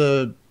 what's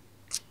the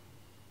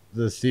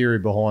theory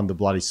behind the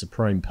bloody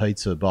Supreme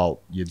Pizza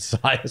bolt, you'd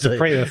say?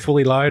 Supreme,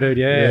 fully loaded,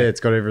 Yeah, it's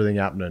got everything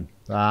happening.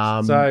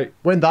 So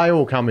when they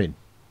all come in,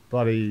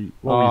 bloody,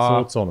 what are your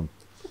thoughts on them?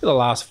 For the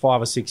last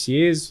 5 or 6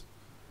 years,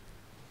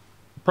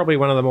 probably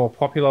one of the more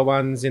popular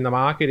ones in the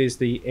market is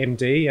the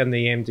MD and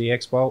the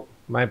MDX bolt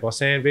made by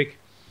Sandvik.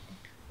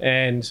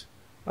 And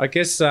I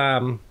guess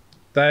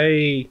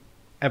they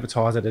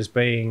advertise it as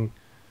being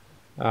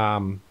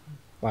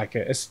like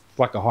a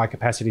high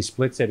capacity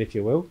split set, if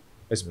you will.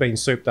 It's been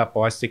souped up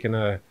by sticking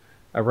a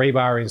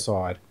rebar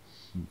inside.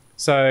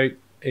 So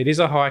it is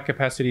a high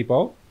capacity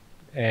bolt,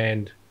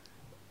 and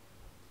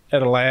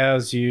it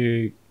allows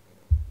you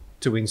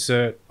to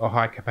insert a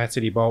high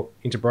capacity bolt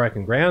into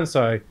broken ground.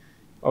 So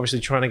obviously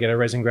trying to get a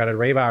resin graded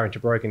rebar into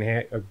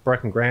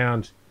broken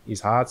ground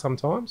is hard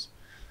sometimes.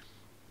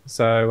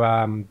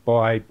 So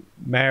by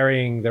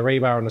marrying the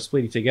rebar and the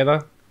splitty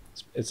together,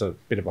 it's a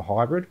bit of a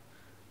hybrid.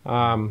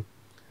 And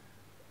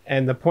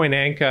the point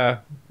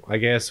anchor, I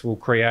guess, will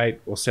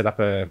set up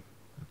a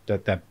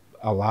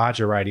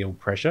larger radial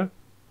pressure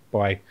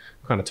by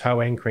kind of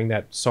toe anchoring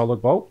that solid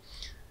bolt.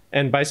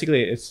 And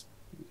basically it's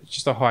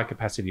just a high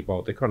capacity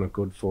bolt. They're kind of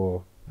good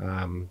for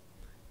 20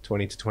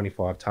 to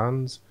 25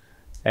 tons.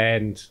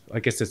 And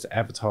I guess it's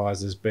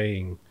advertised as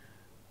being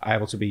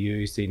able to be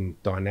used in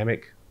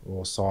dynamic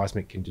or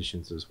seismic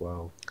conditions as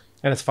well.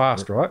 And it's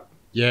fast, right?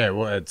 Yeah,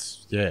 well,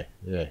 it's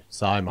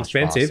so much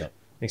faster.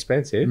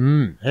 Expensive.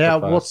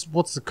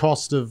 What's the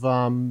cost of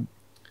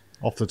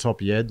off the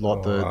top of your head,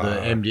 like the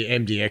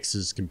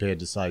MDXs compared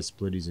to say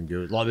splitties and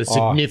GUIs? Like there's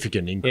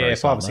significant increase. Yeah,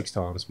 5 or 6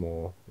 times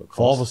more. 5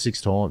 or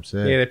 6 times.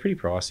 Yeah, they're pretty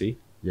pricey.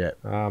 Yeah.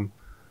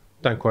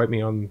 Don't quote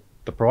me on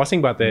the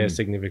pricing, but they're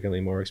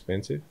significantly more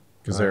expensive.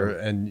 Because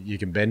and you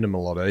can bend them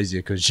a lot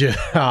easier because the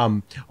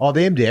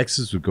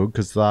MDXs were good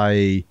because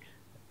they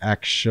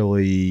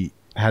actually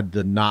had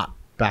the nut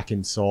back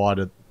inside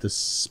of the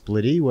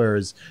splitty,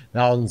 whereas the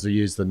other ones we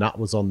used, the nut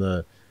was on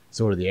the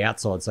sort of the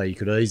outside, so you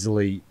could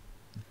easily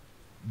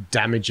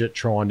damage it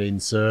trying to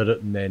insert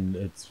it, and then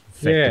it's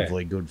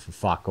effectively good for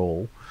fuck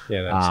all.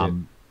 Yeah, that's it.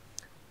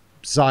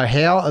 So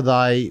how are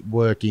they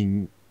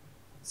working?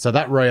 So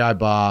that Rio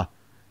bar,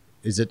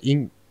 is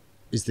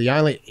the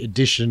only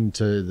addition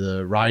to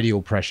the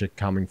radial pressure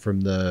coming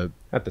from the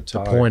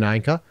point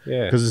anchor?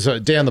 Yeah. Because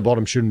down the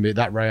bottom shouldn't be,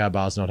 that Rio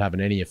bar's not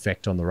having any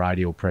effect on the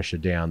radial pressure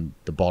down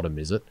the bottom,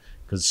 is it?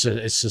 Because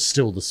it's just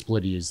still the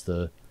splitty is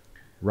the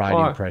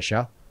radial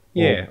pressure.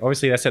 Yeah,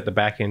 obviously that's at the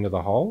back end of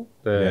the hole,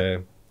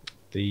 the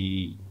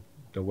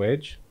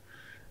wedge,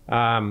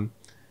 and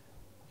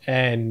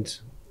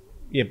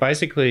yeah,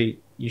 basically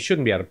you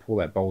shouldn't be able to pull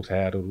that bolt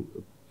out.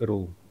 It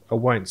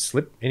won't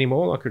slip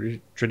anymore like a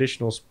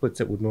traditional split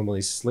set would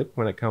normally slip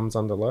when it comes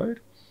under load.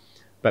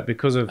 But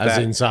because of As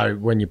in, so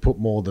when you put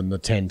more than the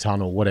 10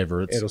 ton or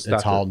whatever, it's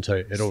holding to,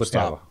 it'll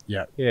start.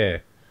 Yeah, yeah.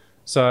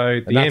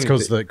 So that's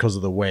because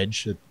of the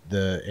wedge at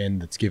the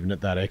end that's giving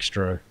it that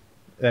extra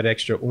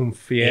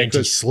oomph, yeah,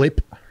 anti-slip.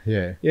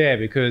 Yeah, yeah,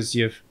 because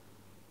you've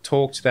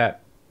torqued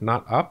that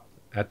nut up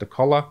at the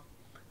collar,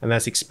 and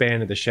that's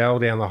expanded the shell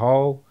down the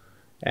hole,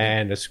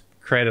 and it's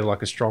created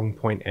like a strong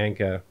point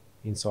anchor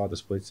inside the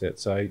split set.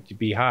 So you'd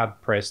be hard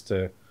pressed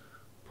to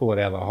pull it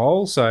out of the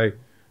hole. So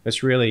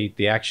it's really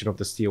the action of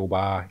the steel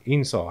bar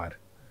inside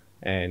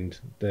and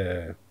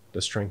the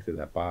strength of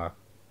that bar.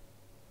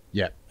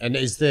 Yeah, and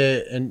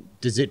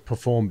does it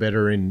perform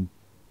better in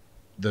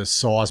the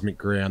seismic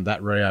ground?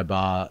 That Rio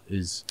bar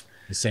is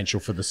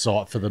essential for the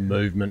site, for the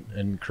movement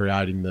and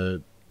creating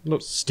the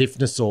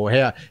stiffness, or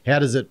how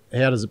does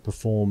it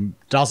perform?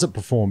 Does it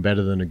perform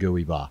better than a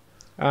GUI bar?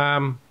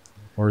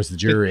 Or is the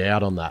jury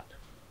out on that?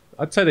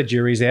 I'd say the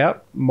jury's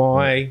out.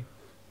 I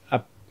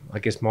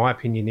guess my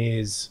opinion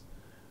is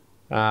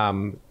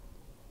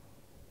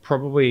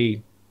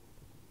probably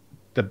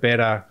the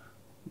better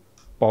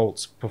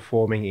bolts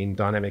performing in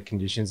dynamic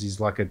conditions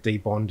is like a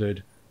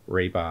debonded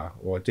rebar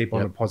or a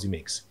debonded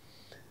POSIMIX.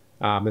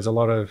 There's a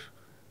lot of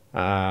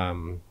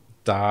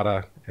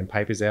data and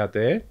papers out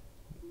there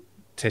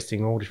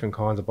testing all different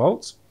kinds of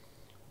bolts.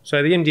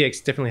 So the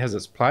MDX definitely has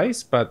its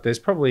place, but there's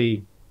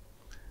probably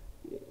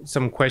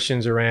some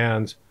questions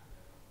around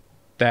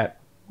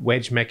that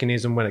wedge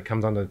mechanism when it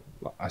comes under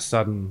a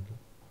sudden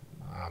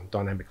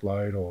dynamic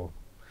load, or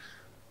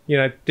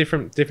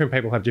different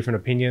people have different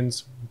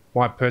opinions.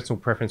 My personal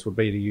preference would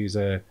be to use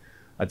a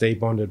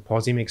debonded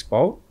POSIMIX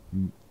bolt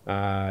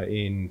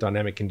in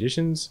dynamic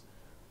conditions,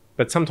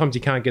 but sometimes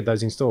you can't get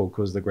those installed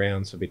because the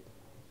ground's a bit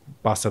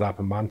busted up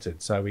and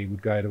munted, so we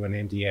would go to an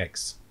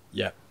MDX.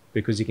 Yeah,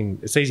 because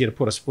it's easier to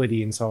put a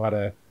splitty inside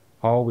a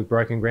hole with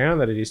broken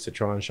ground than it is to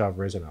try and shove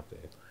resin up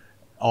there.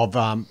 I've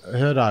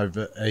heard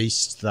over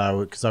east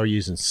though, because they were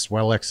using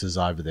Swellexes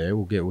over there.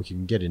 We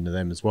can get into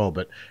them as well,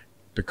 but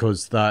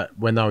because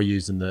when they were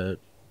using the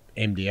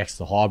MDX,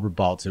 the hybrid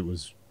bolts, it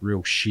was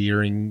real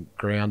shearing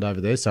ground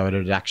over there, so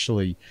it'd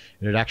actually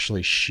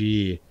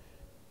shear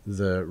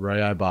the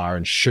Rio bar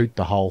and shoot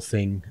the whole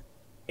thing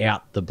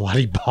out the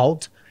bloody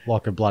bolt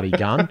like a bloody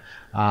gun.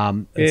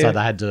 And so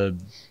they had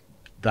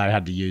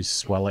to use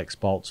Swellex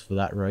bolts for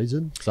that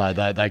reason. So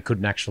they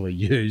couldn't actually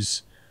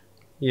use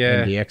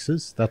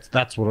MDXs.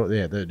 That's what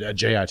the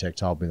Geotech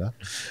told me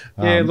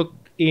that. Look,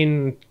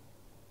 in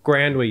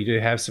ground where you do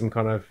have some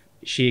kind of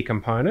shear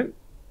component,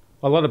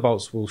 a lot of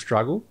bolts will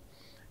struggle.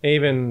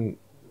 Even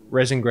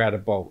resin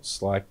grouted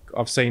bolts, like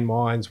I've seen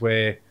mines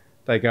where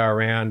they go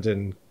around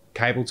and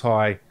cable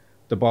tie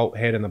the bolt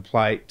head and the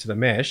plate to the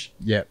mesh.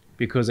 Yeah,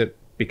 because it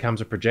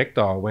becomes a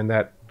projectile when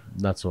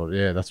that's what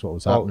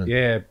was happening.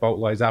 Yeah, bolt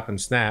loads up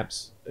and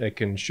snaps, it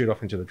can shoot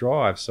off into the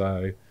drive.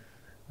 So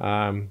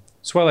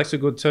Swellex are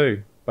good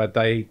too, but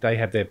they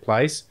have their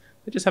place.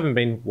 They just haven't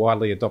been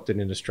widely adopted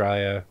in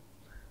Australia,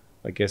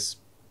 I guess,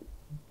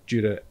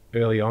 due to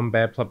early on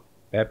bad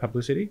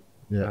publicity.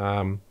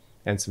 Yeah.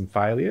 And some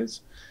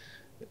failures.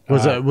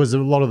 Was a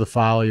lot of the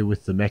failure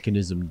with the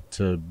mechanism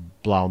to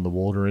blowing the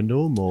water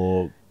into them,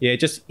 or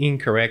just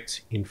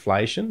incorrect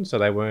inflation, so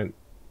they weren't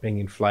being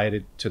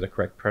inflated to the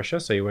correct pressure,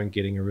 so you weren't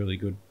getting a really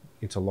good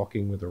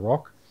interlocking with the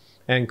rock,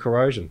 and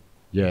corrosion.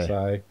 Yeah.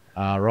 So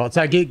right.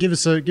 So give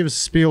us a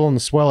spiel on the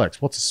Swellex.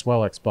 What's a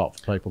Swellex bolt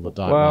for people that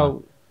don't know?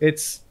 Well,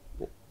 it's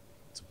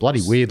a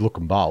bloody weird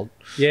looking bolt.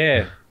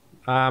 Yeah.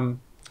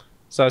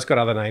 So it's got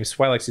other names.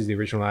 Swellex is the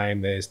original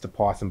name. There's the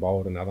Python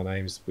bolt and other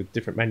names with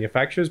different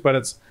manufacturers, but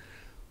it's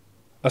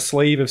a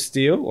sleeve of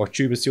steel or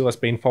tube of steel that's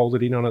been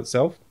folded in on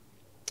itself,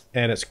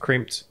 and it's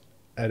crimped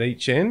at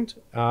each end.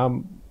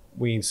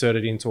 We insert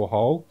it into a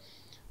hole,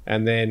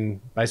 and then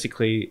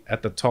basically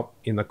at the top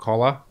in the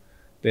collar,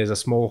 there's a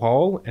small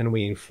hole, and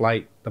we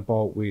inflate the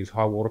bolt with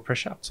high water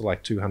pressure up to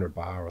like 200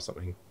 bar or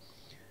something.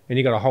 And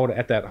you got to hold it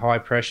at that high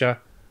pressure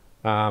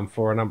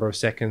for a number of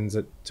seconds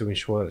to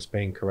ensure that it's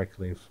being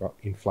correctly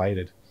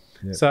inflated.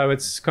 Yep. So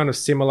it's kind of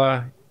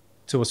similar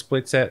to a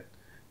split set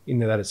in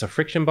that it's a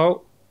friction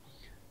bolt,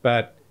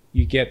 but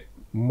you get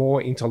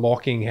more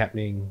interlocking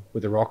happening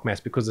with the rock mass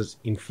because it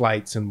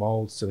inflates and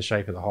molds to the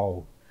shape of the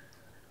hole.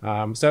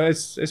 So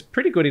it's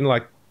pretty good in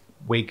like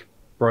weak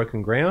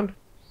broken ground.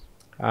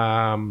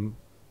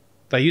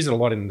 They use it a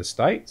lot in the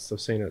States.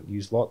 I've seen it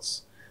used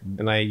lots,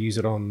 and they use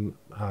it on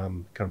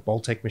kind of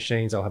Boltec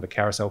machines. They'll have a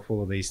carousel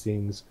full of these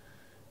things,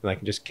 and they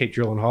can just keep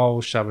drilling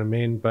holes, shoving them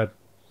in. But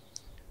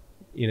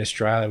in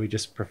Australia, we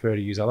just prefer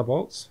to use other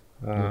bolts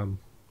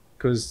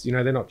because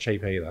they're not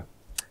cheap either,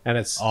 and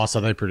it's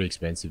so they're pretty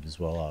expensive as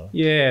well, are they?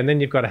 Yeah, and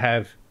then you've got to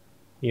have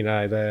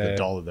the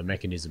dollar, the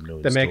mechanism to the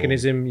install.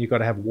 mechanism. You've got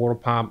to have water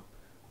pump,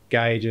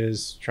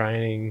 gauges,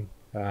 training.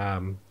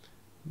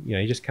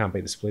 You just can't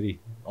beat the splitty.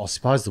 I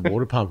suppose the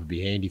water pump would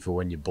be handy for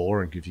when you're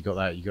boring. If you got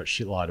that, you got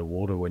shitload of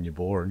water when you're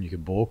boring, you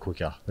can bore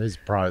quicker. There's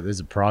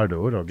a pro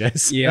to it, I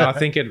guess. Yeah, I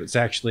think it's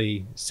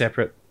actually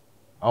separate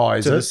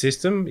is to it? the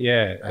system.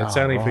 Yeah, it's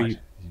only for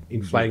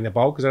inflating the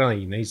bolt because it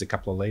only needs a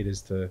couple of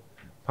litres to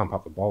pump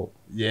up the bolt.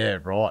 Yeah,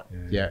 right.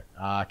 Yeah.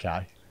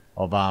 Okay.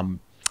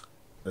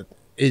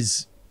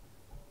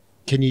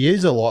 Can you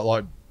use a lot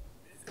like?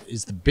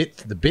 Is the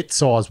bit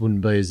size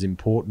wouldn't be as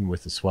important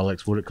with the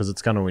Swellex, would it? Because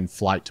it's going to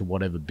inflate to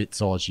whatever bit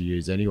size you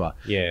use anyway.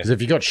 Yeah. Because if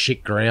you got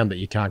shit ground that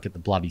you can't get the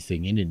bloody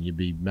thing in, you'd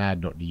be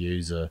mad not to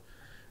use a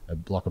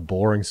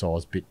boring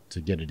size bit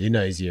to get it in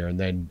easier, and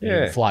then it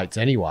inflates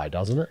anyway,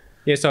 doesn't it?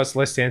 Yeah, so it's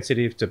less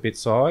sensitive to bit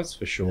size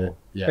for sure.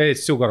 Yeah. But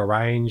it's still got a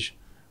range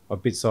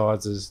of bit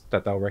sizes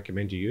that they'll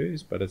recommend you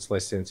use, but it's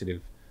less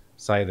sensitive,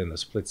 say, than the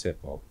split set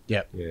bolt.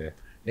 Yep. Yeah.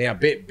 Now,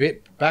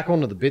 bit back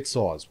onto the bit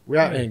size.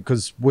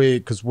 Because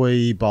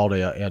we bolt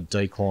our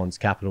declines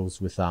capitals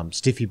with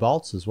stiffy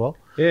bolts as well.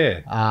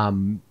 Yeah.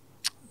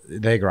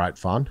 They're great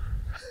fun.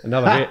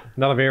 Another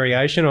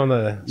variation on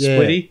the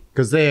splitty.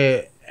 Because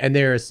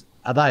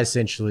are they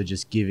essentially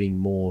just giving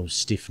more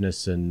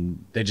stiffness,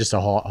 and they're just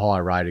a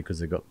higher rated because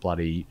they've got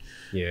bloody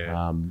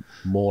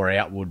more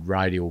outward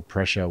radial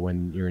pressure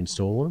when you're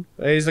installing them?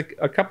 There's a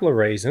couple of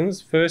reasons.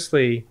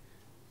 Firstly,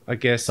 I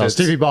guess so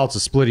stiffy bolts are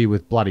splitty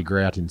with bloody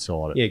grout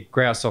inside it. Yeah,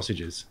 grout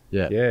sausages.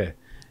 Yeah.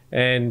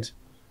 And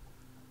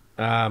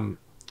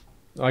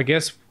I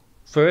guess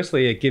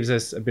firstly it gives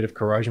us a bit of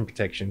corrosion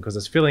protection because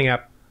it's filling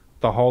up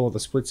the whole of the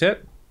split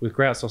set with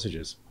grout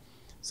sausages.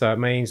 So it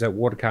means that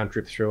water can't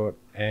drip through it,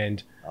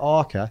 and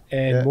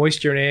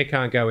moisture and air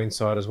can't go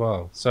inside as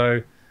well.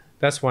 So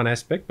that's one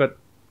aspect, but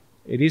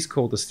it is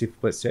called the stiff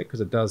split set because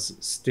it does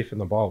stiffen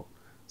the bolt.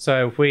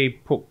 So if we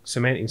put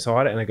cement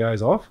inside it and it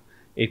goes off,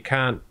 it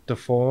can't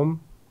deform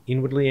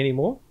inwardly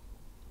anymore.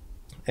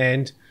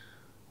 And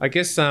I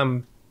guess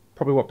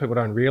probably what people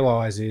don't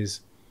realise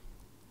is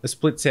a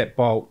split set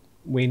bolt,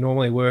 we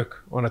normally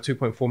work on a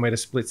 2.4 metre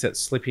split set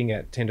slipping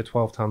at 10 to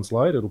 12 tonnes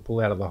load. It'll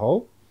pull out of the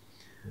hole.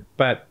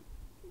 But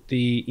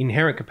the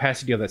inherent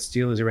capacity of that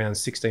steel is around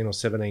 16 or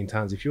 17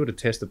 tonnes. If you were to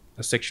test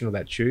a section of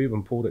that tube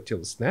and pulled it till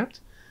it snapped,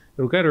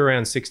 it'll go to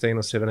around 16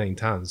 or 17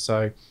 tonnes.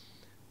 So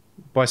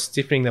by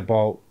stiffening the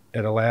bolt,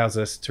 it allows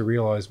us to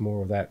realise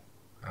more of that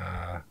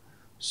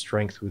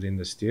strength within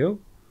the steel.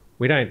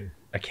 We don't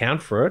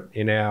account for it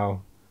in our,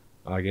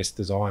 I guess,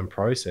 design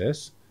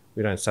process.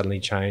 We don't suddenly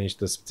change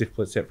the stiff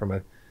split set from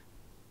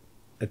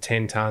a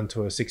 10 tonne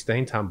to a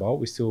 16 tonne bolt.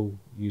 We still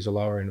use a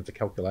lower end of the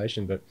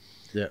calculation, but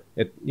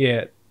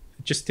it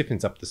just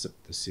stiffens up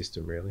the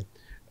system really.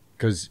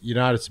 Because you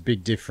notice a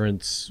big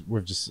difference.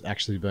 We've just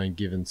actually been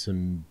given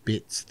some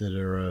bits that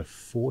are a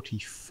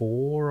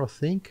 44, I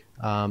think.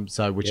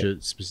 Which are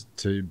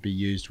to be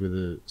used with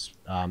a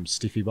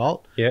stiffy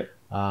bolt. Yeah.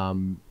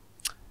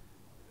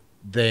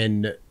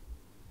 Then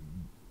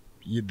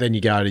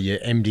you go to your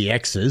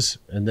MDXs,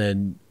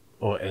 and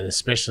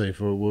especially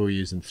if we were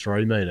using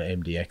 3 metre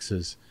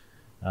MDXs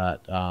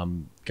at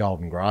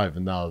Golden Grove,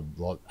 and they were,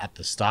 like, at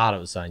the start it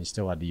was saying you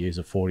still had to use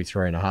a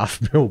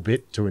 43.5 mil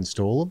bit to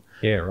install them.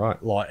 Yeah, right.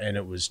 And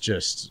it was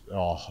just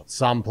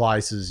some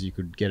places you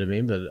could get them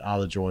in, but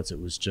other joints it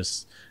was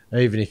just,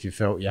 even if you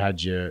felt you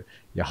had your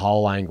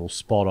hole angle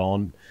spot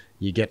on,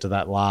 you get to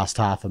that last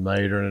half a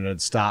metre and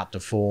it'd start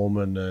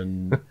deforming,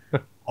 and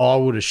I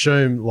would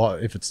assume,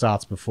 like, if it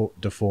starts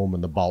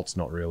deforming, the bolt's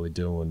not really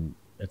doing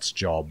its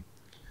job,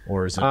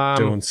 or is it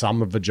doing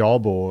some of the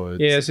job, or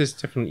it's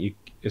just definitely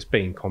it's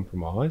being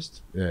compromised.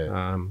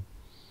 Yeah.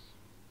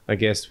 I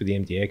guess with the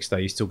MDX though,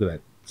 you still got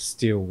that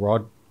steel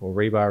rod or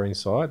rebar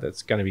inside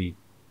that's going to be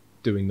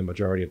doing the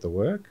majority of the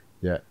work.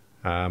 Yeah.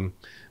 But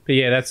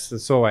yeah,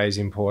 it's always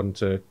important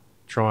to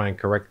try and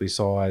correctly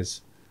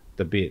size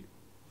the bit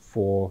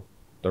for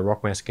the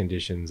rock mass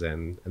conditions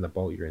and the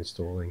bolt you're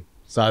installing.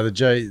 So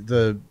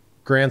the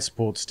ground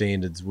support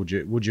standards, would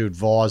you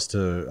advise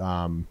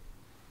to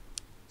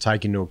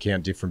take into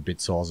account different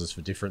bit sizes for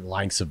different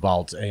lengths of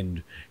bolts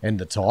and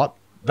the type?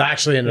 They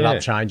actually ended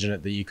up changing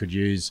it that you could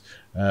use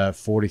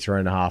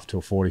 43.5 to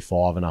a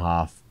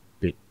 45.5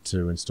 bit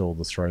to install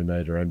the 3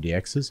 metre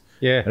MDXs.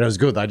 Yeah. And it was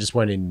good. They just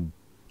went in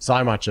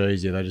so much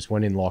easier. They just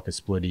went in like a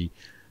splitty,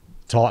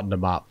 tightened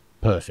them up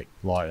perfect.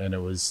 And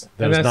there was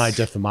no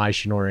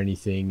deformation or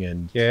anything,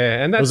 and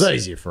and it was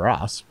easier for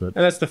us. And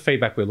that's the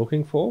feedback we're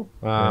looking for.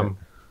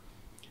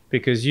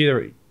 Because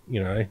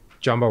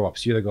jumbo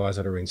ops, you're the guys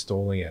that are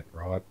installing it,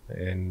 right?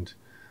 And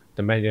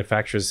the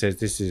manufacturer says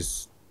this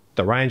is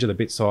the range of the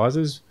bit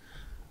sizes.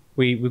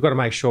 We've got to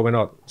make sure we're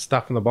not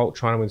stuffing the bolt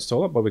trying to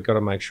install it, but we've got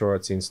to make sure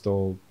it's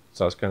installed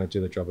so it's going to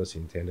do the job it's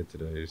intended to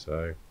do.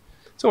 So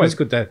it's always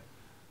good to,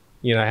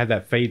 have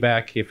that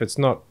feedback. If it's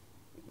not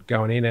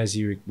going in as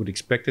you would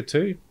expect it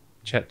to,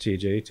 chat to your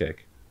Geotech.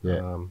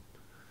 Yeah.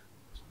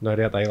 No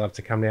doubt they'll have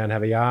to come down,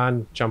 have a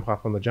yarn, jump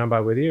up on the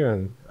jumbo with you,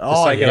 and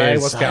just say, "Hey,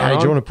 what's going on?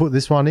 Do you want to put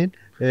this one in?"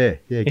 Yeah,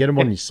 get them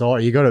on your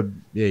side. You got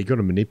to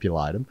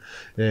manipulate them.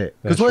 Yeah,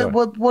 because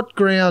what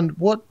ground?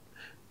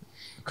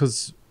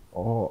 Because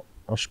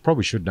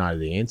probably should know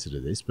the answer to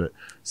this, but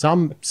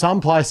some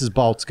places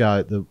bolts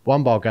go, the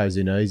one bolt goes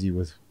in easy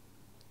with,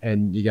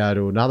 and you go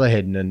to another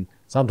heading and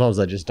sometimes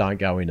they just don't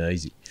go in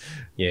easy.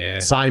 Yeah.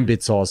 Same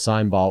bit size,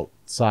 same bolt,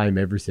 same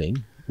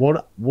everything.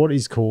 What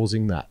is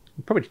causing that?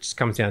 It probably just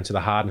comes down to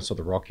the hardness of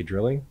the rock you're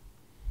drilling.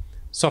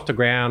 Softer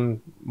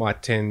ground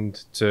might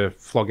tend to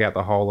flog out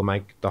the hole and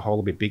make the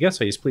hole a bit bigger,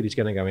 so your split is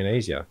going to go in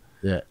easier.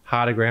 Yeah.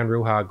 Harder ground,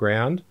 real hard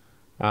ground,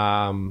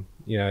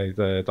 you know,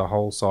 the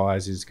hole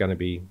size is going to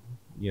be,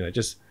 you know,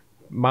 just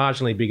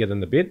marginally bigger than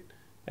the bit,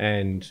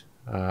 and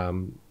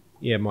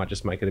yeah, it might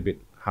just make it a bit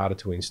harder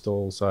to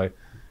install. So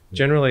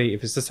generally,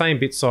 if it's the same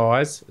bit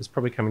size, it's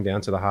probably coming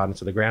down to the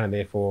hardness of the ground and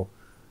therefore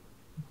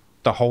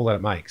the hole that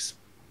it makes.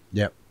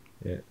 Yep.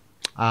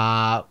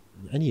 Yeah.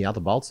 Any other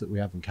bolts that we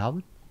haven't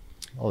covered?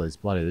 Oh, there's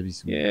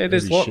some, yeah,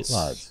 there's lots.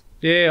 Shitloads.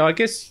 Yeah, I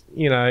guess,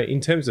 you know,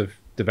 in terms of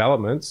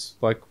developments,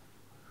 like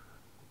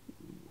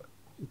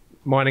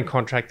mining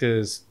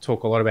contractors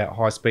talk a lot about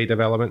high-speed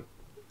development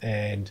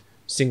and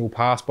single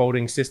pass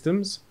bolting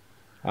systems.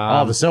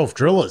 The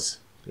self-drillers.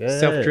 Yeah.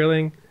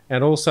 Self-drilling,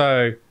 and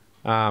also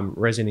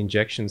resin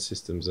injection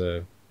systems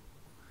are,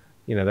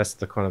 you know, that's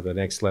the kind of the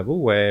next level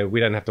where we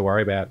don't have to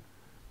worry about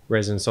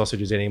resin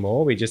sausages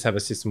anymore. We just have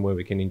a system where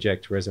we can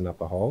inject resin up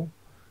the hole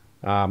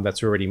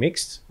that's already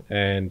mixed,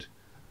 and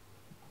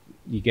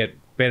you get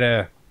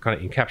better kind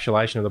of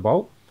encapsulation of the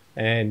bolt,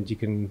 and you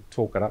can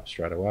torque it up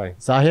straight away.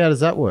 So how does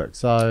that work?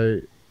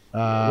 So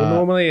well,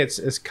 normally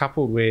it's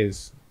coupled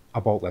with a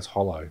bolt that's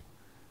hollow,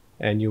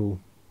 and you'll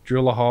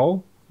drill a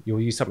hole.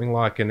 You'll use something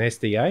like an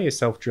SDA, a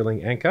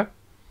self-drilling anchor.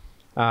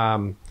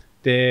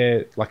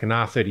 They're like an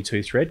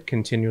R32 thread,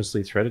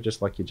 continuously threaded,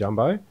 just like your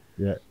jumbo.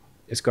 Yeah.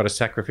 It's got a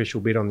sacrificial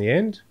bit on the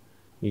end.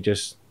 You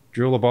just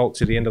drill a bolt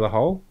to the end of the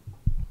hole.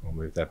 I'll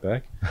move that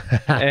back.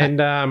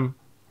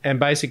 and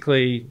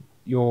basically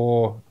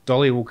your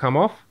dolly will come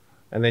off,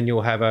 and then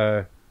you'll have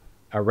a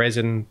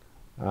resin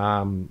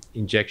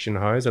injection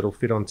hose that'll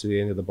fit onto the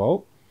end of the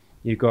bolt.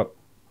 You've got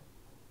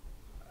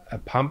a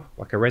pump,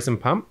 like a resin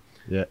pump.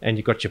 Yeah. And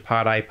you've got your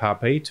part A,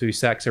 part B, 2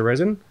 sacks of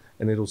resin,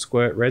 and it'll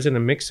squirt resin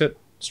and mix it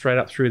straight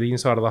up through the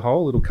inside of the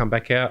hole. It'll come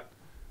back out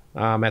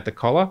at the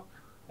collar,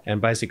 and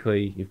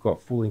basically you've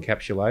got full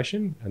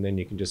encapsulation, and then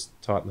you can just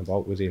tighten the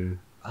bolt within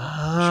a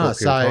short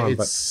period of time.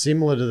 It's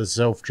similar to the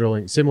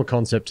self-drilling, similar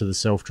concept to the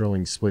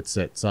self-drilling split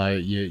set. So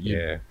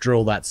you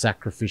drill that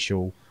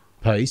sacrificial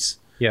piece.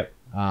 Yep.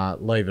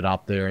 Leave it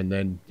up there, and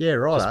then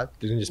right.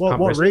 Just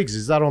What rigs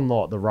is that on?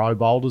 The row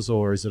boulders,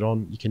 or is it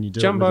on? Can you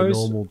do it with a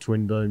normal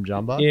twin boom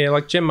jumbo? Yeah,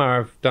 like Gemma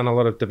have done a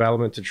lot of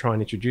development to try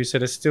and introduce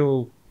it. It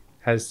still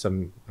has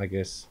some, I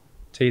guess,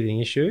 teething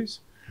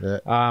issues. Yeah.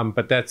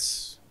 But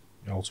that's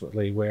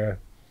ultimately where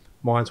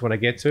mines want to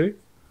get to,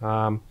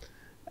 and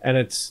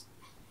it's,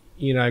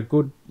 you know,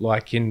 good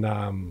like in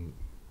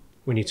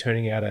when you're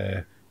turning out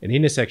an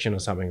intersection or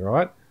something,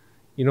 right?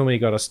 You normally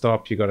got to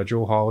stop. You got to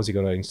drill holes. You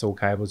got to install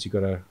cables. You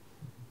got to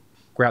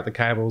grout the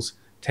cables,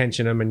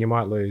 tension them, and you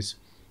might lose,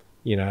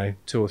 you know,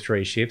 2 or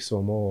 3 shifts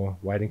or more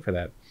waiting for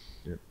that.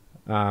 Yep.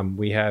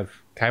 We have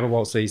cable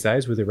bolts these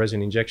days with a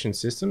resin injection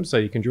system, so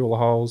you can drill the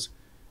holes,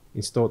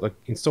 install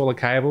the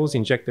cables,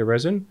 inject the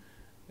resin,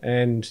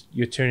 and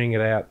you're turning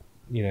it out,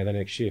 you know, the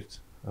next shift.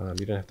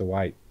 You don't have to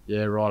wait.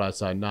 Yeah, right.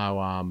 So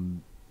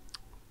no,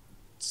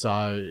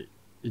 so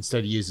instead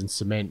of using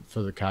cement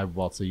for the cable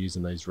bolts, they're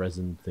using these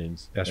resin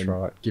things. That's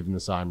right. Giving the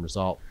same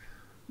result.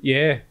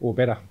 Yeah, or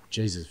better.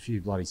 Jesus, a few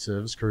bloody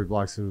service crew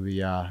blokes will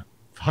be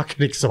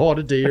fucking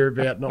excited to hear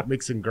about not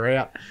mixing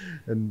grout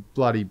and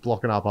bloody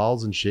blocking up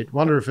holes and shit.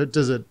 Wonder if it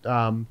does it.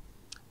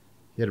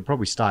 It'd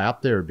probably stay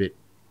up there a bit.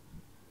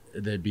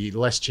 There'd be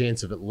less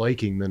chance of it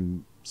leaking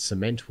than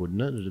cement,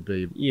 wouldn't it? It'd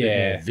be a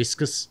bit more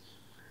viscous.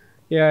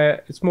 Yeah,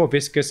 it's more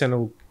viscous,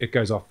 and it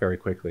goes off very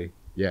quickly.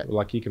 Yeah,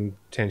 like you can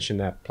tension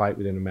that plate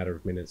within a matter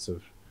of minutes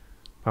of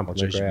pumping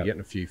the grout. grout. You're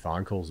getting a few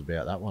phone calls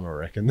about that one, I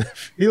reckon.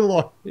 Feel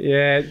like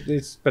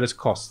but it's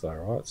cost though,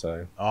 right?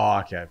 So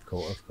okay, of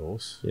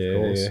course.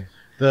 Yeah.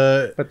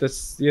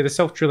 The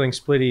self-drilling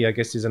splitty, I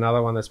guess, is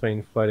another one that's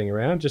been floating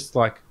around, just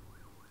like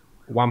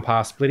one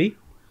pass splitty,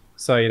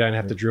 so you don't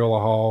have to drill a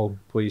hole,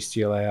 pull your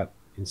steel out,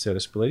 insert a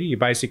splitty. You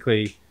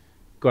basically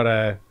got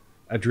a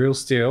drill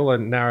steel, a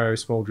narrow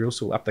small drill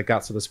steel up the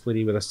guts of the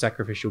splitty with a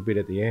sacrificial bit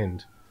at the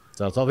end.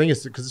 So I think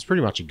it's because it's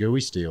pretty much a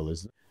gooey steel,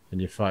 isn't it? And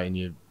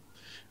you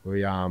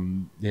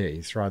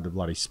throw the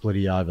bloody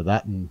splitty over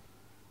that, and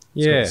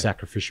it's got a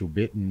sacrificial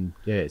bit, and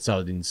so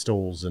it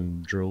installs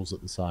and drills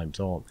at the same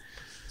time.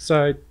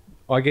 So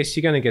I guess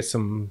you're going to get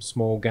some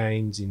small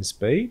gains in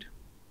speed.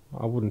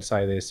 I wouldn't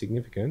say they're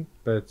significant,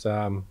 but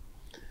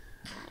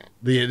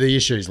the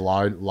issue is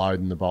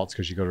loading the bolts,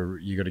 because you got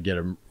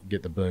to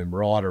get the boom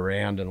right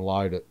around and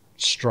load it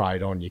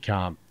straight on. You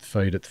can't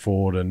feed it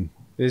forward, and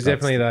there's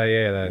definitely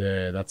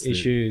that's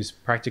issues,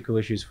 practical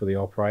issues for the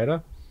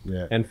operator,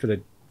 and for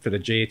the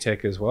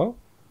Geotech as well.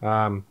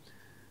 A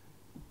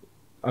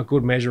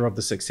good measure of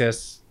the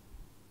success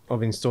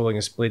of installing a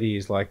splitty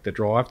is like the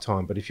drive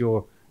time. But if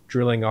you're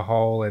drilling a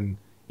hole and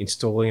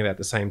installing it at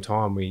the same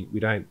time, we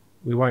don't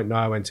we won't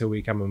know until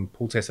we come and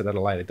pull test it at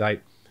a later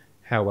date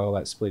how well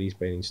that split has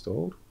been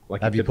installed.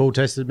 Like, have you pull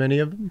tested many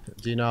of them?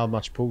 Do you know how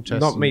much pull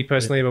tests? Not me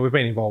personally, but we've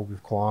been involved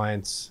with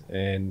clients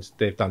and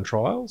they've done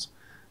trials.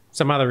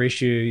 Some other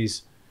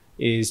issues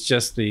is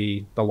just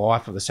the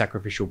life of the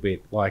sacrificial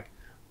bit. Like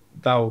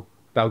they'll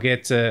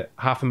get to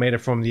half a metre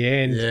from the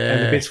end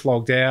and the bit's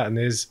flogged out and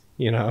there's,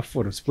 you know, a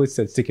foot of splits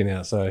that's sticking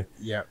out. So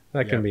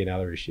that can be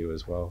another issue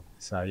as well.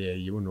 So yeah,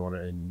 you wouldn't want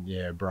it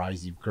in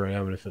abrasive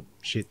ground if it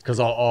shit,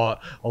 because I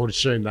would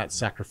assume that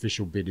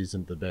sacrificial bit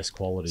isn't the best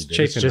quality. It's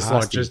cheap it's and just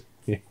nasty.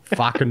 like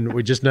fucking.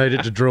 We just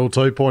needed to drill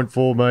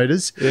 2.4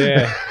 meters.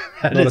 Yeah,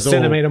 not a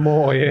centimetre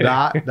more.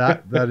 Yeah,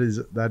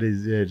 that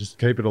is just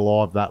keep it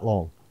alive that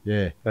long.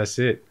 Yeah, that's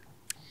it.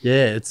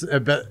 Yeah,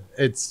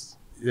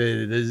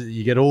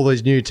 you get all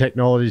these new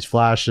technologies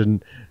flash,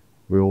 and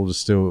we all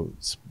just still.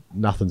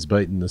 Nothing's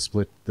beaten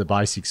the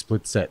basic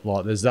split set.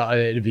 Like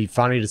it'd be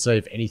funny to see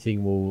if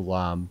anything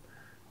will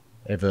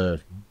ever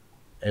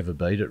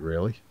beat it,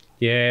 really.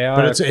 Yeah,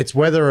 but it's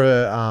whether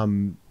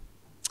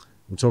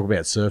we'll talk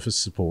about surface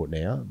support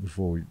now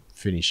before we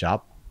finish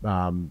up.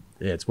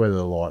 It's whether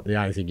the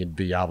only thing you'd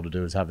be able to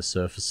do is have a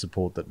surface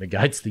support that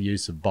negates the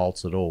use of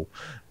bolts at all.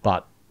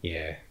 But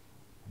yeah,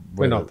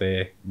 we're not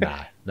there.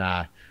 Nah.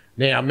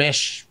 Now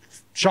mesh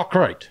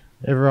shotcrete.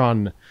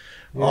 Everyone.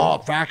 Yeah. Oh,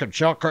 fucking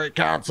shotcrete,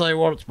 can't see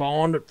what's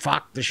behind it.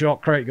 Fuck the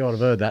shotcrete. God,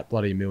 I've heard that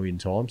bloody a million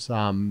times.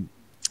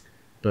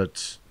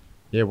 But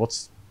yeah, well,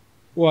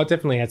 it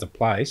definitely has a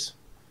place,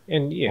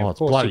 and yeah, it's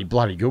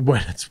bloody good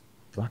when it's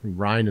fucking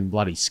rain and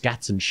bloody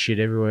scats and shit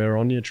everywhere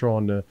on you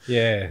trying to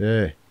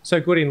So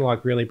good in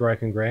like really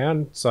broken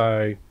ground,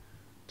 so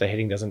the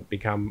heading doesn't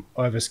become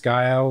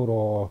overscaled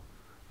or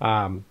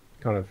kind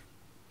of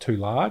too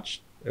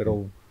large.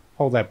 It'll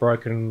hold that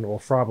broken or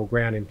friable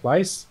ground in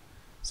place,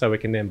 so we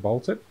can then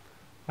bolt it.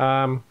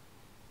 And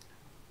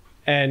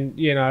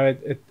you know,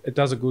 it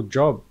does a good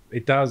job.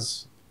 It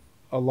does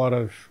a lot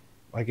of,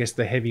 I guess,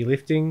 the heavy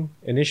lifting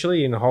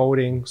initially in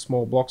holding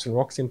small blocks and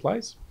rocks in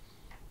place,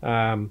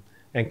 and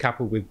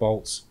coupled with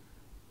bolts,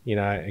 you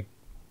know,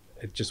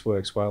 it just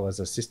works well as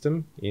a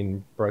system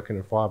in broken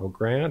and friable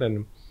ground.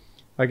 And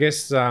I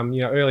guess you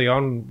know, early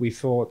on we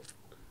thought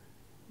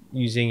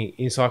using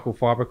in-cycle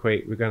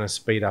fibercrete we're going to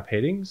speed up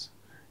headings.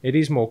 It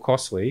is more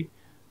costly.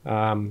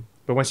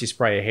 But once you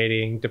spray a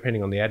heading,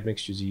 depending on the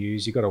admixtures you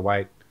use, you've got to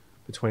wait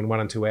between 1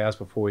 and 2 hours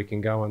before you can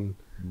go and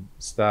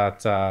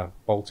start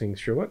bolting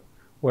through it.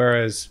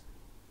 Whereas,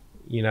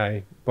 you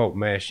know, bolt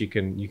mesh, you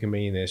can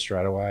be in there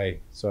straight away.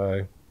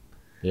 So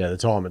yeah, the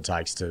time it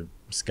takes to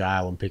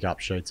scale and pick up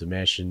sheets of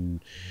mesh, and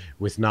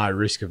with no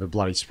risk of a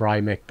bloody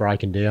spray mech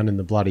breaking down in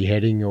the bloody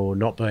heading or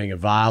not being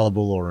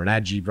available or an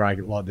agi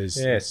breaking, like there's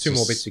it's two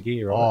more bits of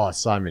gear, right? Oh,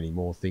 so many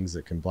more things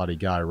that can bloody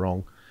go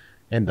wrong,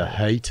 and the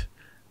heat.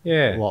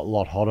 Yeah, a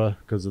lot hotter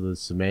because of the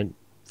cement.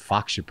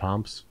 Fucks your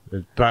pumps,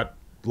 but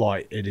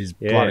like it is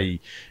bloody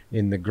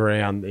in the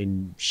ground,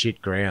 in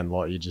shit ground.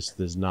 Like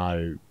there's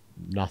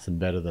nothing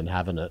better than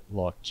having it.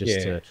 Like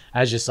to,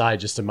 as you say,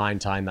 just to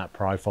maintain that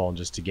profile and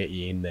just to get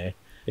you in there.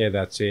 Yeah,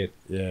 that's it.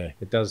 Yeah,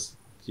 it does.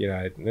 You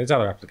know, there's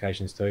other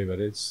applications too, but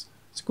it's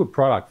a good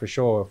product for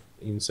sure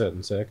in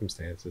certain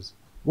circumstances.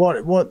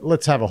 What?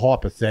 Let's have a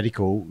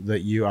hypothetical that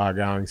you are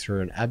going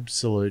through an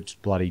absolute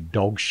bloody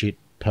dog shit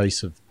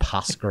piece of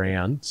pus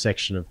ground,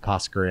 section of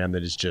pus ground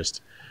that is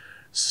just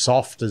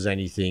soft as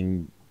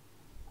anything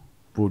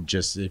would,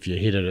 just if you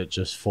hit it, it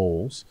just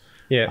falls.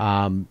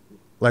 Yeah.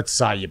 Let's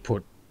say you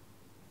put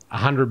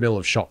 100 mil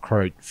of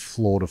shotcrete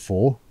floor to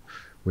floor,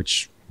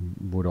 which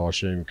would, I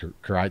assume,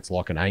 creates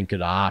like an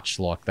anchored arch.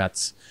 Like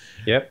that's.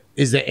 Yep.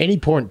 Is there any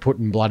point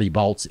putting bloody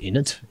bolts in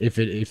it if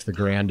the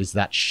ground is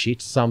that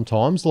shit?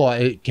 Sometimes,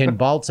 like, can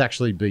bolts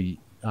actually be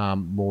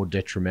more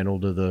detrimental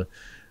to the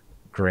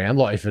ground?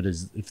 Like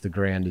if the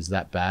ground is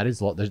that bad,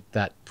 is like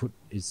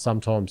is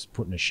sometimes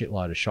putting a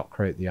shitload of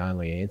shotcrete the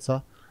only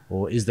answer,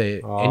 or is there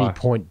any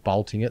point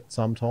bolting it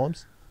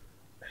sometimes?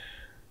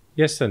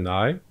 Yes and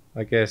no.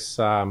 I guess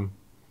the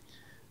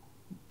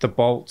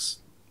bolts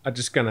are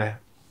just going to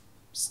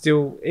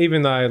still,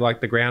 even though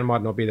like the ground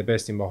might not be the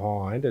best in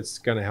behind, it's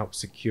going to help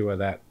secure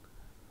that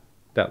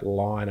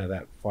liner,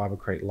 that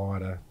fibercrete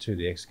liner to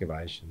the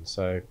excavation.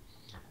 So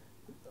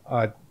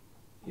I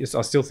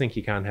still think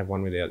you can't have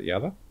one without the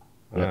other.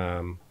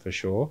 For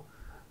sure,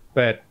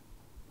 but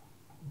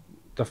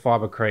the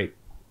fibercrete,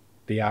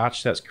 the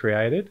arch that's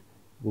created,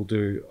 will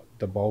do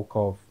the bulk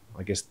of,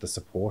 I guess, the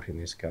support in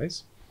this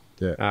case.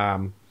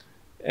 And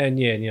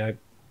yeah, you know,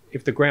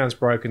 if the ground's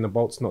broken, the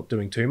bolt's not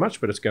doing too much,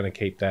 but it's going to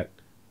keep that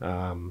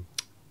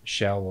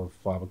shell of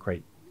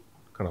fibercrete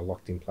kind of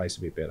locked in place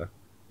a bit better.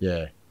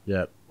 Yeah.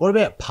 What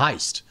about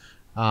paste?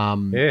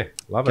 Love it.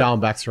 Going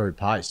back through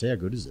paste, how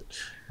good is it?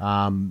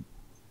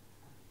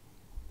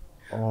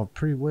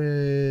 Pretty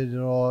weird.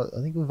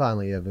 I think we've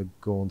only ever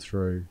gone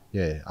through,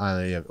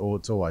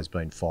 it's always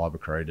been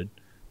fibercreted,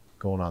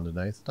 gone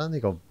underneath. I don't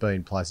think I've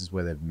been places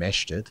where they've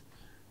meshed it.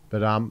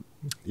 But,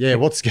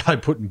 what's the go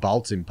putting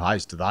bolts in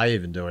paste? Do they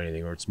even do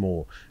anything? Or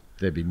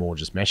there'd be more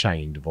just mesh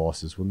hanging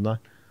devices, wouldn't they?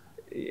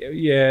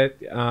 Yeah.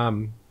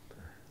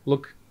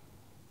 look,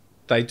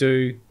 they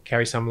do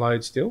carry some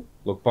load still.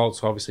 Look,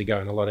 bolts obviously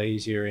going a lot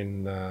easier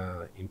in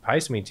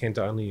paste. We tend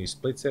to only use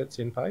split sets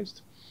in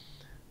paste.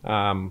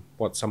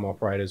 What some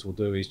operators will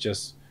do is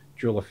just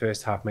drill the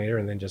first half meter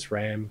and then just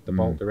ram the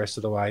bolt the rest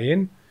of the way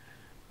in.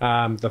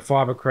 The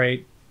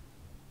fibercrete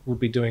would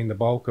be doing the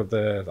bulk of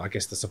the, I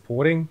guess, the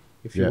supporting,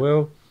 if you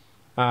will.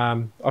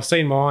 I've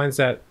seen mines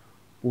that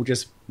will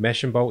just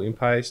mesh and bolt in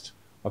paste.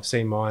 I've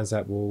seen mines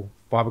that will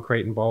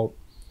fibercrete and bolt,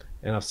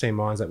 and I've seen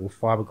mines that will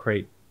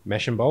fibercrete,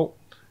 mesh and bolt.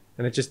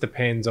 And it just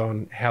depends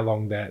on how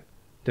long that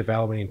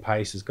development in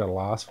paste has got to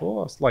last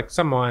for. Like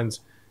some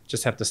mines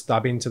just have to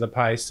stub into the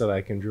paste so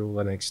they can drill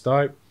the next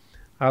stope.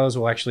 Others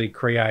will actually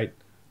create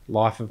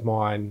life of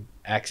mine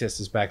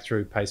accesses back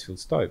through paste filled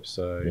stopes.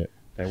 So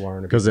they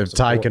warrant because they've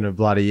taken a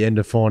bloody end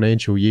of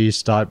financial year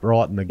stope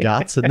right in the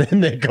guts, and then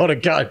they've got to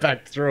go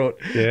back through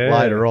it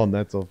later on.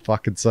 That's I've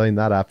fucking seen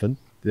that happen.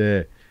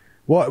 Yeah.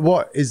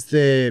 What is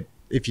there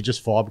if you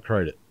just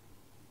fibercrete it?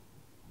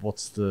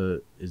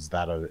 Is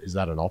that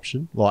an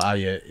option? Like, are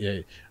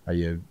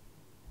you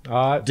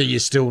do you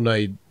still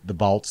need the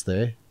bolts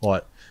there?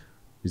 Like,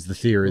 is the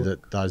theory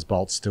that those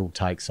bolts still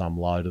take some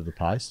load of the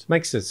paste?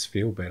 Makes us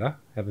feel better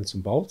having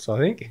some bolts, I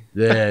think.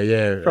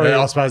 Yeah.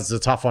 I suppose it's a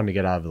tough one to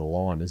get over the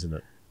line, isn't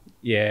it?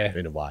 Yeah.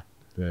 In a way.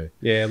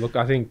 Yeah, look,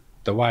 I think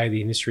the way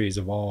the industry has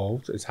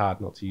evolved, it's hard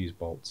not to use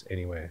bolts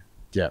anywhere.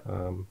 Yeah.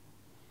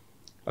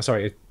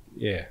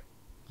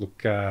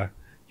 Look,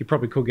 you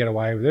probably could get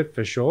away with it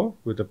for sure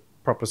with the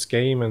proper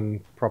scheme and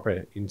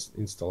proper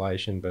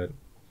installation, but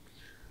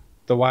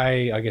the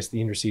way I guess the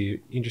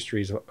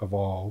industry's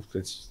evolved,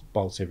 it's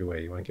bolts everywhere.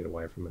 You won't get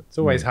away from it. It's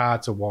always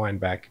hard to wind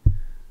back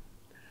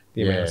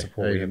the amount of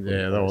support.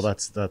 Well,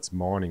 that's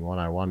mining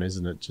 101,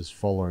 isn't it? Just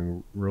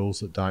following rules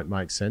that don't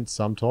make sense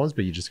sometimes,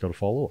 but you just got to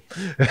follow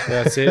them.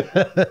 That's it.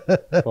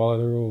 Follow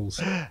the rules.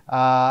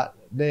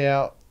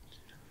 Now,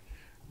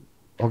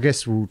 I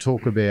guess we'll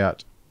talk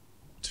about,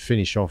 to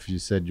finish off, you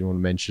said you want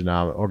to mention,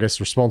 I guess,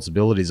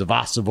 responsibilities of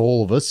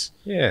all of us.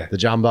 Yeah. The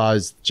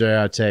jumbos, the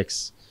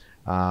geotechs,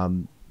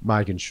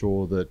 making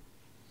sure that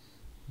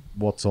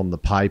what's on the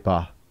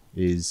paper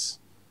is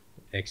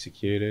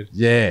executed.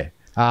 Yeah.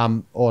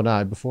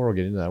 Before I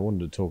get into that, I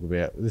wanted to talk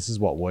about, this is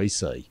what we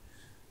see.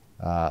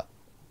 The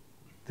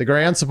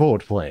ground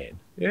support plan.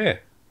 Yeah.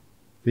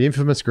 The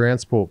infamous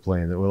ground support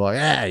plan that we're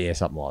like,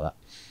 something like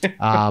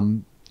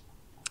that.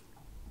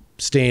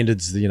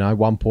 Standards,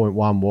 1.1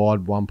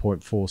 wide,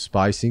 1.4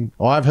 spacing.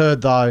 I've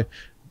heard, though,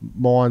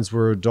 mines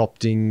were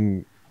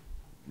tinkering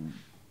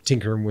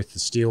with the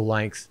steel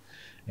length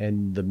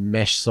and the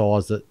mesh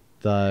size that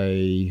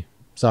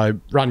so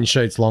running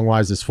sheets long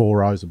ways, there's 4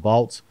 rows of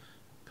bolts.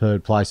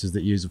 Heard places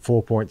that use a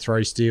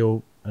 4.3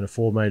 steel and a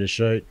 4 metre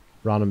sheet,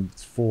 run them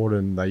forward,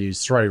 and they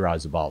use 3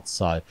 rows of bolts.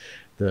 So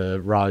the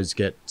rows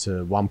get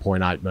to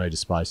 1.8 metre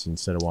spacing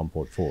instead of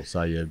 1.4.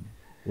 So you're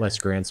less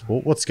ground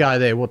support. What's go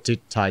there? What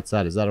dictates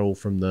that? Is that all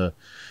from the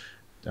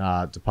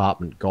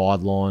department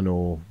guideline,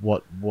 or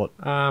what?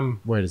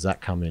 Where does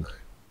that come in?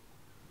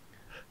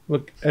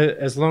 Look,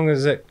 as long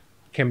as it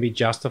can be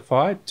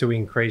justified to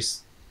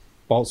increase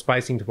bolt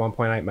spacing to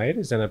 1.8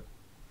 metres,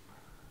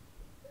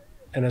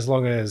 and as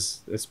long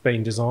as it's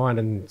been designed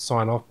and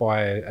signed off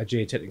by a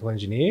geotechnical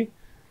engineer,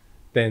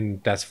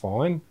 then that's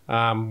fine.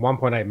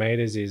 1.8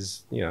 metres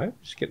is,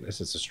 just getting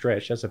this as a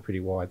stretch. That's a pretty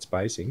wide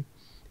spacing,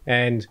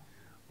 and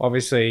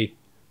obviously,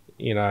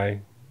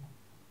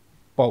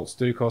 bolts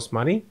do cost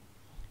money,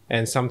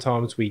 and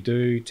sometimes we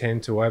do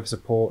tend to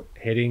over-support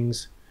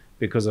headings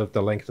because of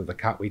the length of the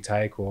cut we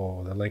take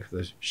or the length of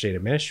the sheet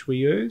of mesh we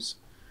use.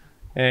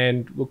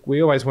 And look,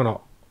 we always want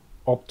to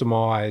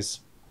optimize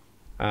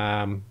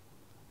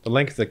the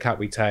length of the cut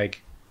we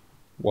take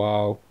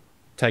while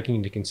taking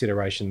into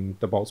consideration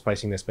the bolt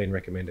spacing that's been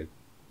recommended.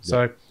 Yeah.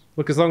 So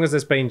look, as long as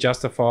it's been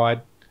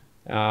justified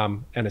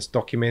and it's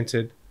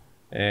documented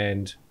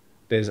and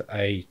there's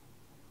a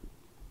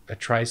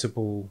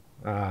traceable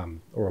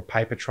or a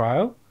paper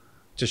trail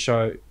to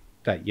show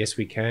that, yes,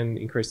 we can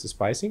increase the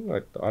spacing,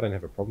 I don't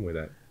have a problem with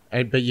that.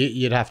 But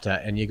you'd have to,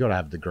 and you've got to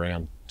have the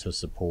ground to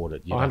support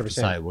it. You'd 100%. Have to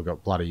say we've got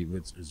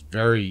it's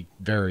very,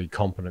 very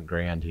competent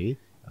ground here.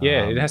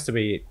 Yeah, it has to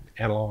be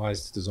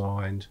analysed,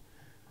 designed,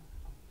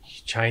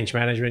 change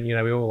management.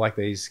 We all like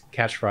these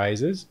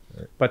catchphrases,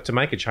 but to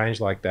make a change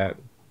like that,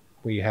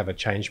 we have a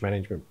change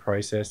management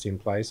process in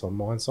place on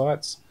mine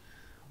sites.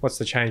 What's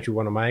the change we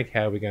want to make?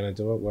 How are we going to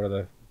do it? What are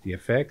the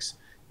effects?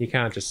 You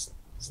can't just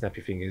snap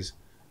your fingers.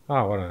 Oh,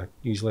 I want to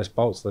use less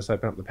bolts. Let's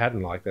open up the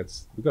pattern. Like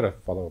we've got to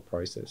follow a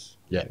process.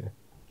 Yeah.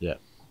 There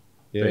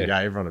you go.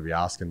 Everyone will be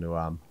asking to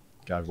go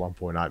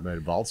 1.8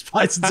 metre bolt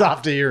spacings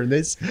after hearing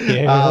this.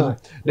 Now,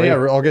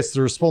 I guess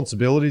the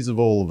responsibilities of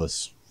all of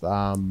us.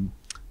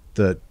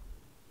 Shitload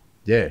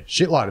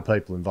of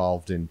people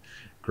involved in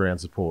ground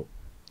support.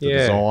 The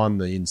design,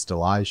 the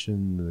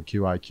installation, the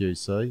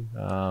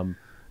QA/QC.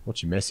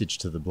 What's your message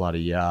to the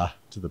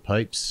to the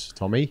peeps,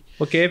 Tommy?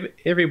 Look,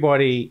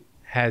 everybody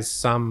has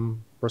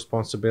some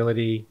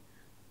responsibility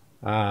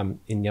in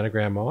the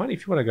underground mine.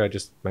 If you want to go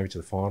just maybe to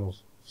the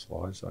finals,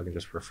 slide so I can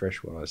just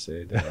refresh what I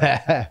said.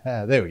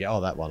 There we go.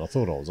 Oh, that one. I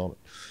thought I was on it.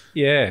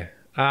 Yeah.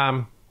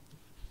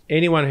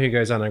 Anyone who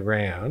goes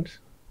underground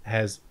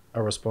has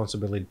a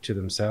responsibility to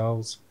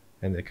themselves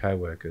and their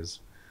co-workers.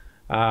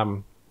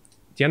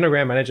 The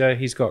underground manager,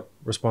 he's got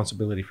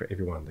responsibility for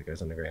everyone that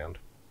goes underground.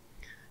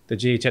 The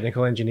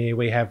geotechnical engineer,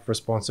 we have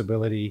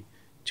responsibility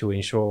to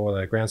ensure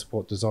the ground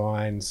support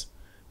designs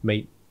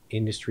meet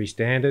industry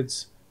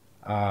standards,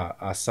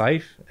 are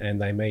safe,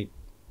 and they meet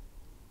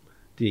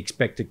the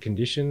expected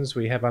conditions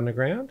we have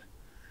underground.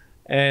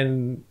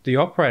 And the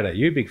operator,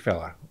 you big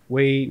fella,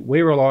 we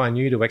rely on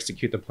you to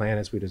execute the plan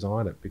as we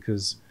design it,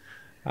 because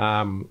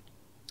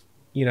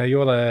you know,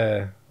 you're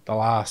the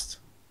last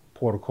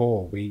port of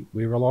call. We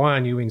rely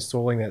on you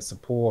installing that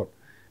support,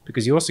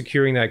 because you're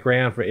securing that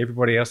ground for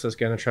everybody else that's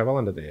going to travel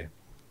under there.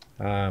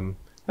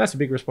 That's a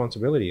big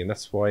responsibility, and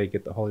that's why you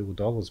get the Hollywood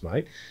dollars,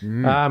 mate.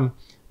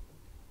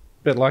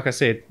 But like I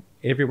said,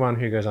 everyone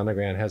who goes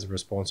underground has a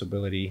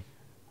responsibility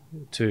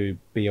to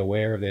be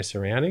aware of their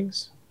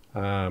surroundings.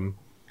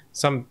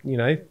 Some, you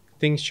know,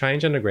 things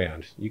change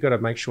underground. You got to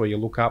make sure you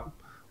look up,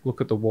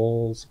 look at the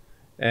walls,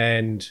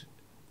 and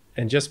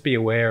just be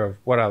aware of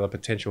what are the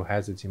potential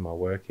hazards in my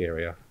work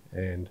area.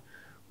 And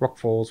rock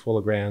falls, fall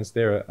of grounds,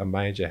 they're a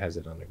major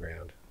hazard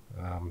underground.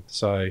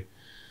 So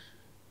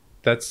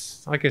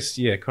that's, I guess,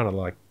 yeah, kind of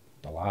like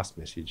the last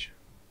message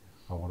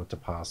I wanted to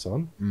pass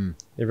on.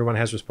 Everyone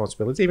has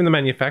responsibilities. Even the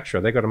manufacturer,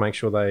 they've got to make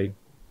sure they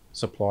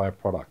supply a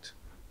product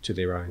to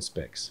their own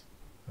specs.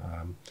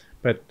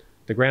 But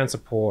the ground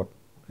support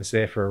is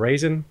there for a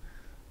reason.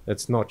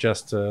 It's not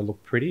just to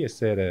look pretty, it's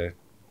there to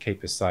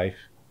keep us safe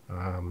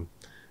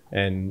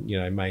and, you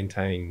know,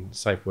 maintain a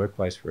safe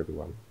workplace for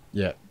everyone.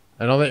 Yeah.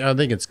 And I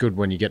think it's good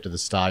when you get to the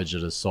stage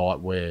at a site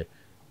where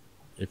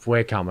if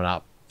we're coming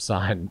up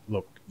saying,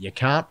 look, you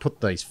can't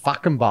put these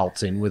fucking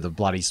bolts in with a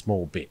bloody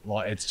small bit.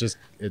 Like, it's just,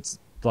 it's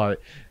like,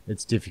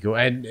 it's difficult.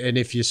 And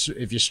if you're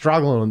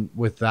struggling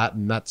with that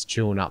and that's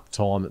chewing up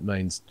time, it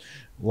means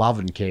love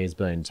and care is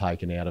being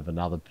taken out of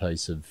another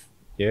piece of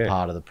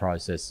part of the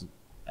process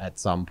at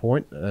some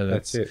point. And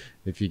That's it.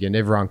 If you can,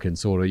 everyone can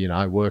sort of, you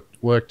know,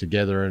 work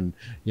together and,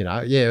 you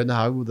know, yeah,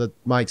 no, that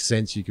makes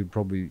sense. You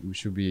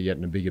should be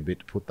getting a bigger bit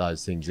to put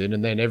those things in,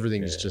 and then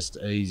everything's just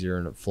easier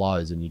and it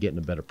flows and you're getting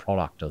a better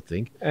product, I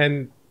think.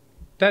 And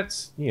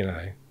that's, you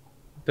know,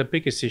 the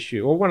biggest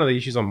issue, or one of the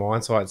issues on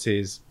mine sites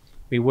is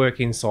we work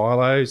in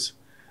silos.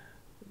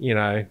 You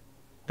know,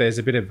 there's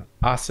a bit of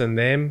us and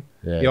them.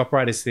 The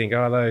operators think,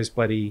 oh, those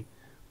bloody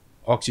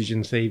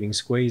oxygen thieving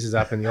squeezes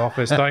up in the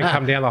office don't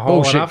come down the hole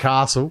Bullshit enough.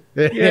 castle.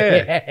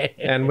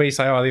 And we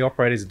say, oh, the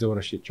operators are doing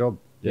a shit job,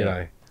 you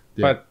know.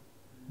 But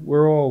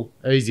we're all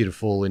easy to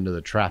fall into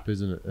the trap,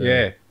 isn't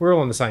it? We're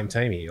all on the same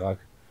team here. Like,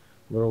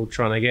 we're all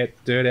trying to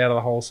get dirt out of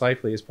the hole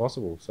safely as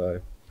possible.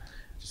 So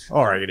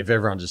I reckon if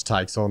everyone just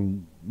takes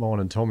on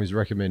mine and Tommy's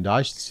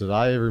recommendations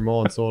today, every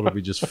mine site will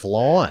be just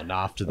flying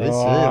after this.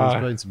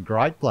 There's been some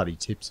great bloody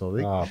tips, I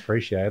think. Oh,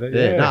 appreciate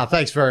it. No,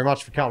 thanks very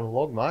much for coming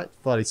along, mate.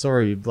 Bloody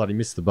sorry you bloody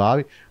missed the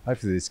barbie.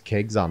 Hopefully this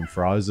keg's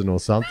unfrozen or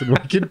something.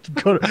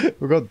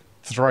 We've got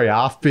 3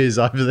 half beers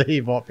over there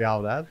you might be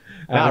able to have.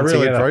 No, I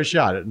really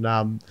appreciate it.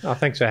 And,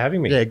 thanks for having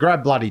me. Yeah,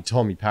 grab bloody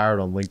Tommy Parrott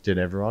on LinkedIn,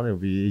 everyone.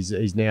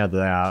 He's now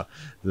the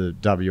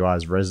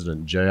WA's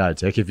resident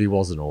geotech, if he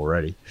wasn't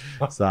already.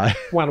 So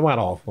one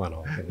off.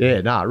 Yeah,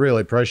 no,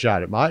 really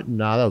appreciate it, mate.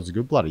 No, that was a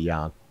good bloody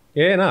yarn.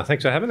 Yeah, no,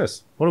 thanks for having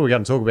us. What are we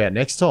going to talk about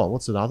next time?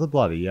 What's another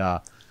bloody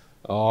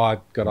Oh,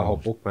 I've got a whole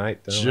book, mate.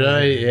 As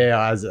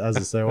I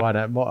say,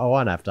 I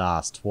won't have to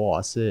ask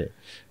twice.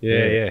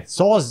 Yeah.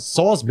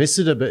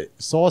 Seismicity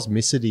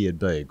would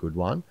be a good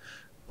one.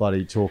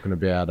 Bloody talking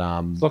about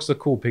lots of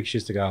cool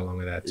pictures to go along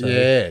with that too.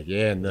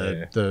 And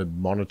the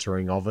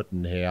monitoring of it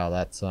and how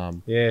that's how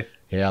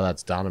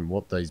that's done and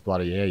what these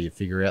bloody you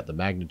figure out the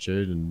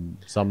magnitude and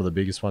some of the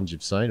biggest ones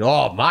you've seen.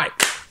 Oh, mate.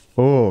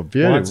 Oh,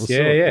 beautiful.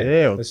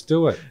 Let's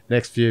do it.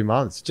 Next few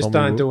months. Just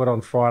don't do it on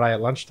Friday at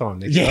lunchtime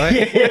next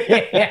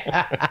day.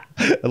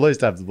 At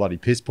least have the bloody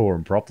piss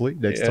pouring properly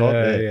next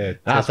time.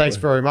 Thanks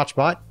very much,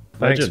 mate.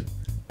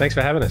 Thanks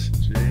for having us.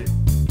 Cheers.